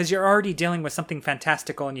 Because you're already dealing with something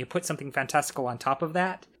fantastical, and you put something fantastical on top of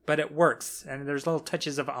that. But it works, and there's little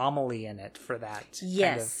touches of Amelie in it for that. Yes.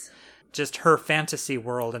 Kind of just her fantasy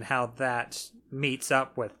world and how that meets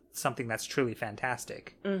up with something that's truly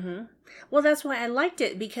fantastic. Well, that's why I liked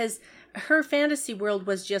it, because her fantasy world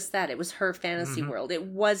was just that. It was her fantasy world. It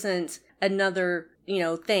wasn't another,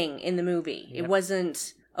 thing in the movie. It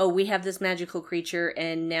wasn't, oh, we have this magical creature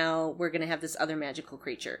and now we're going to have this other magical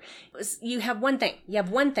creature. You have one thing.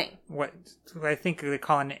 What I think they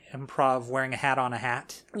call an improv wearing a hat on a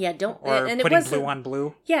hat. Yeah, don't... Or and it putting wasn't, blue on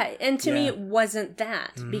blue. Yeah, and to me Yeah. it wasn't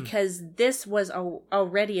that, because this was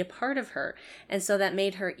already a part of her. And so that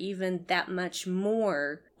made her even that much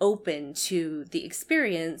more open to the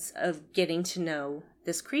experience of getting to know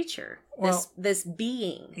this creature, this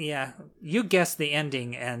being. Yeah, you guessed the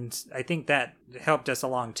ending, and I think that helped us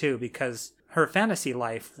along too, because her fantasy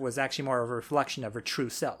life was actually more of a reflection of her true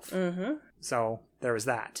self. Mm-hmm. So there was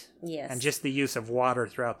that. Yes. And just the use of water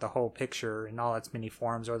throughout the whole picture in all its many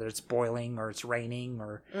forms, whether it's boiling or it's raining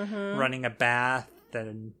or running a bath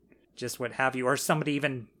and just what have you, or somebody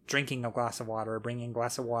even drinking a glass of water or bringing a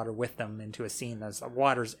glass of water with them into a scene. As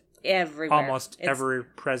water's Everywhere. almost ever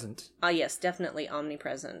present. Yes, definitely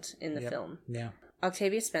omnipresent in the film. Yeah.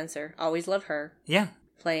 Octavia Spencer, always love her, Yeah.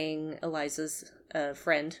 playing Eliza's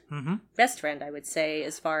friend. Mm-hmm. Best friend, I would say,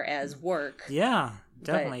 as far as work. Yeah,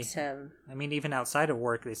 definitely. But, I mean, even outside of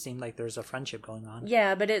work, they seem like there's a friendship going on.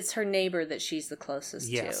 yeah, but it's her neighbor that she's the closest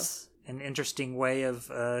Yes. An interesting way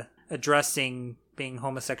of addressing being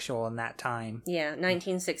homosexual in that time. to. Yeah,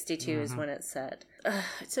 1962 is when it's set.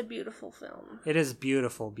 It's a beautiful film. It is a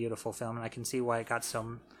beautiful, beautiful film, and I can see why it got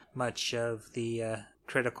so much of the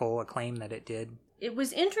critical acclaim that it did. It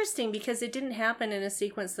was interesting because it didn't happen in a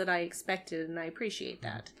sequence that I expected, and I appreciate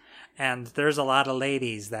that. And there's a lot of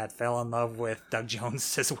ladies that fell in love with Doug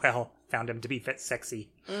Jones as well. Found him to be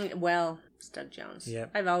sexy. Well, it's Doug Jones.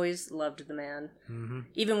 Yep. I've always loved the man. Mm-hmm.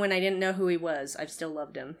 Even when I didn't know who he was, I've still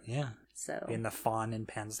loved him. Yeah. So Being the fawn in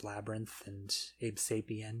Pan's Labyrinth and Abe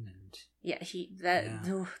Sapien and... yeah,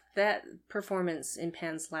 that performance in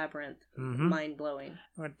Pan's Labyrinth, mind blowing.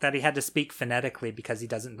 that he had to speak phonetically because he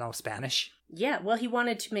doesn't know Spanish. Yeah, well, he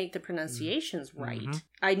wanted to make the pronunciations right.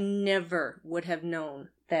 I never would have known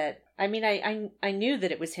that. I mean, I knew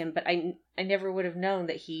that it was him, but I never would have known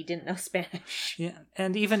that he didn't know Spanish. Yeah,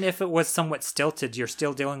 and even if it was somewhat stilted, you're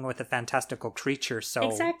still dealing with a fantastical creature, so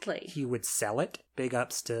Exactly. he would sell it. Big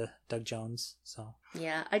ups to Doug Jones. So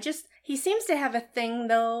Yeah, he seems to have a thing,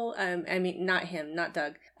 though. I mean, not him, not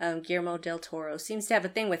Doug. Guillermo del Toro seems to have a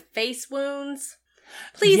thing with face wounds.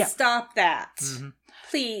 Please Yeah. stop that.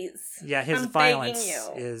 Please. yeah, his I'm violence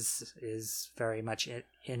begging you. is very much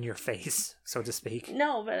in your face, so to speak.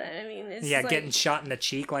 No, but I mean, it's Yeah, like, getting shot in the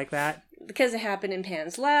cheek like that. because it happened in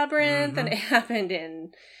Pan's Labyrinth and it happened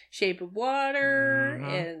in Shape of Water,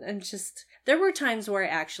 and I'm just, there were times where I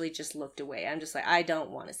actually just looked away. I'm just like, I don't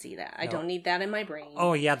want to see that. I don't need that in my brain.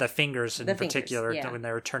 Oh yeah, the fingers in The fingers, particular yeah. when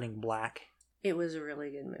they were turning black. It was a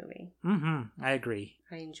really good movie. I agree.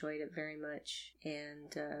 I enjoyed it very much,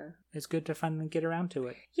 and It's good to finally get around to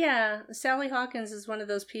it. yeah, Sally Hawkins is one of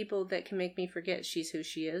those people that can make me forget she's who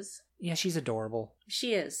she is. Yeah, she's adorable.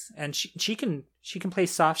 She is. And she can play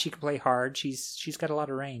soft, she can play hard. She's got a lot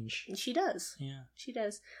of range. She does. Yeah. She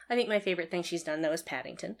does. I think my favorite thing she's done, though, is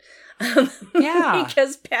Paddington. Yeah.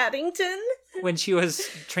 Because Paddington, When she was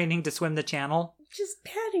training to swim the channel. just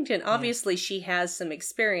Paddington. Obviously, she has some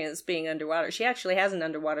experience being underwater. She actually has an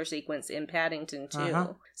underwater sequence in Paddington,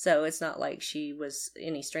 too. So it's not like she was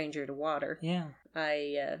any stranger to water. Yeah.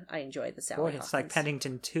 I enjoyed the Sally Boy, Hawkins. it's like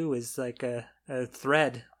Paddington 2 is like a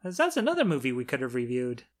thread. That's another movie we could have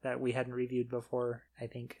reviewed that we hadn't reviewed before, I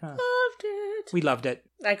think. Huh. Loved it. We loved it.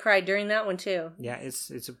 I cried during that one, too. Yeah, it's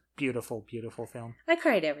a beautiful, beautiful film. I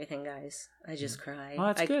cried everything, guys. I just cry. Oh,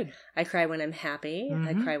 that's good. I cry when I'm happy.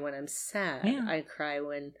 I cry when I'm sad. Yeah. I cry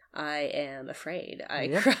when I am afraid. I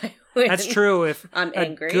Yep. cry when That's true. If I'm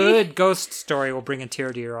angry. A good ghost story will bring a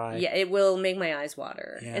tear to your eye. Yeah, it will make my eyes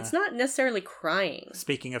water. Yeah. It's not necessarily crying.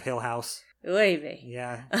 Speaking of Hill House. Oy vey.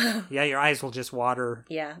 Yeah. Yeah, your eyes will just water.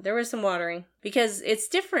 Yeah, there was some watering. Because it's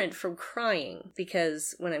different from crying.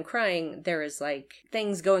 Because when I'm crying, there is like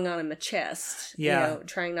things going on in my chest. Yeah. You know,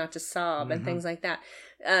 trying not to sob and things like that.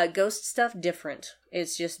 Ghost stuff, different.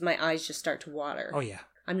 It's just my eyes just start to water. Oh, yeah.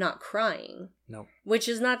 I'm not crying. No. Which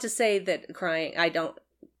is not to say that crying,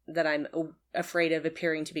 that I'm afraid of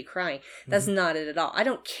appearing to be crying. That's not it at all. I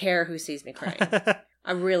don't care who sees me crying.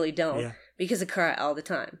 I really don't. Yeah. Because I cry all the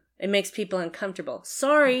time. It makes people uncomfortable.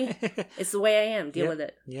 Sorry. It's the way I am. Deal with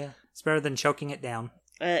it. Yeah. It's better than choking it down.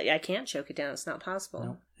 I can't choke it down. It's not possible.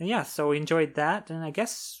 No. And yeah, so we enjoyed that. And I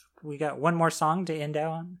guess we got one more song to end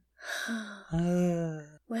on.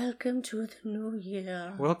 Welcome to the new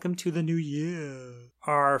year. Welcome to the new year.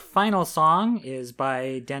 Our final song is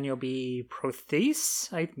by Daniel B.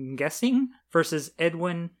 Protheus, I'm guessing, versus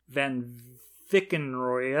Edwin Van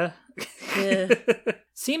Vickenroya.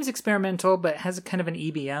 Seems experimental, but has a kind of an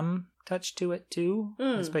EBM touch to it too,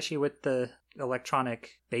 especially with the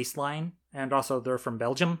electronic bass line. And also they're from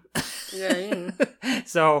Belgium. Yeah.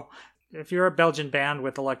 So if you're a Belgian band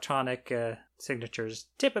with electronic signatures,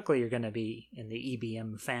 typically you're going to be in the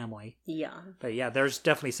EBM family. Yeah. But yeah, there's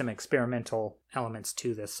definitely some experimental elements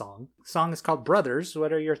to this song. The song is called Brothers.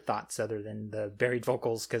 What are your thoughts other than the buried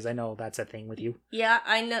vocals? Because I know that's a thing with you. Yeah,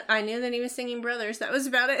 I knew that he was singing Brothers. That was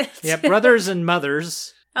about it. Yeah, Brothers and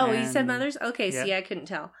Mothers. Oh, you said And- Mothers? Okay, yeah. see, I couldn't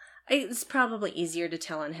tell. It's probably easier to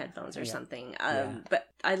tell on headphones or something. But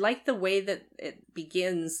I like the way that it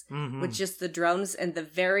begins with just the drums and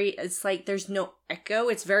it's like there's no echo.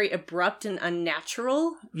 It's very abrupt and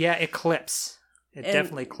unnatural. Yeah, it clips. It And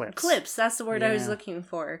definitely clips. Clips, that's the word I was Yeah. looking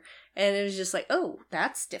for. And it was just like, oh,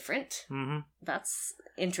 that's different. Mm-hmm. That's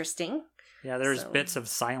interesting. Yeah, there's So- bits of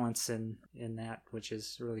silence in that, which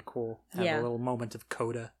is really cool. Have Yeah. a little moment of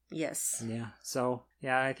coda. Yes. Yeah. So,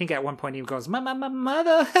 yeah, I think at one point he goes, my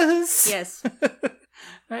mothers. Yes.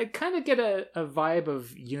 I kind of get a vibe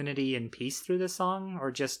of unity and peace through this song,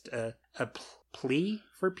 or just a plea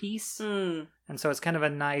for peace. Mm. And so it's kind of a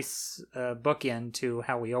nice bookend to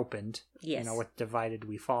how we opened. Yes. You know, with Divided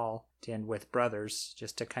We Fall, to end with Brothers,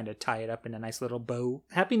 just to kind of tie it up in a nice little bow.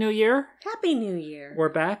 Happy New Year! Happy New Year. We're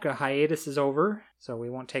back. A hiatus is over, so we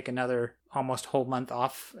won't take another almost whole month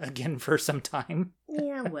off again for some time.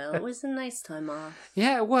 Yeah, well, it was a nice time off.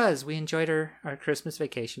 Yeah, it was. We enjoyed our Christmas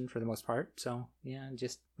vacation for the most part. So, yeah,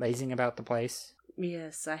 just lazing about the place.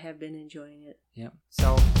 Yes, I have been enjoying it. Yeah.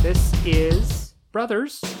 So, this is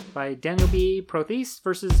Brothers by Daniel B. Protheus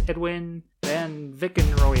versus Edwin Van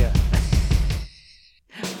Vickenroya.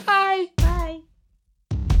 Bye! Bye.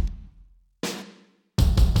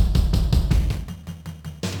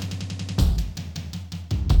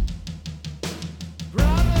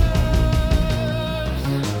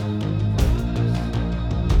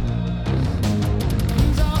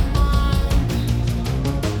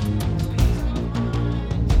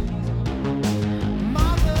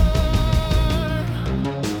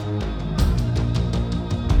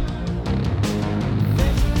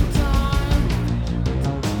 Vision time.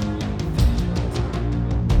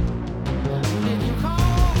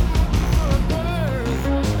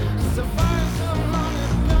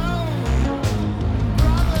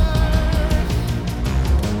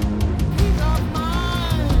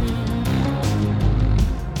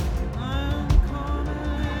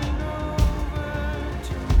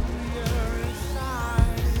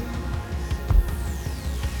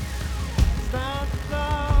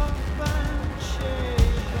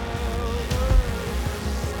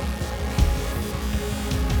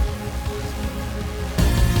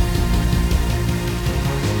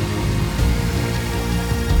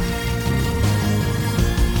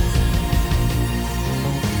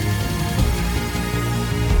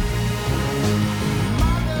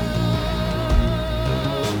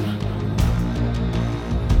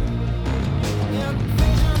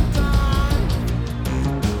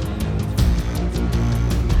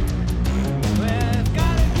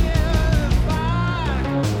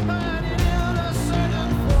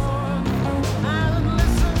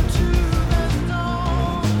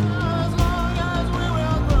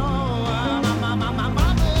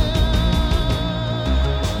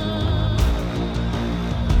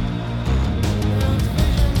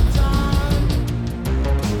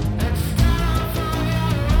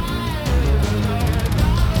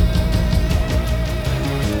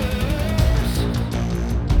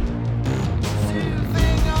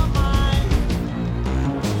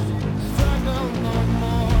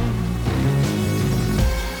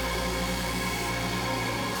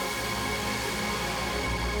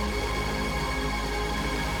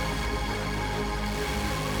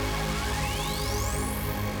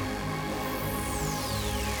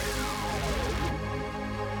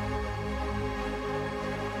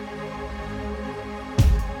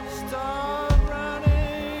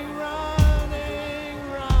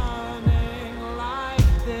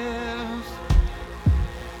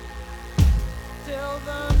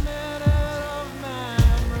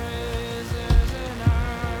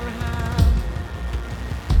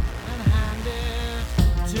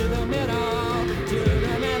 to the middle.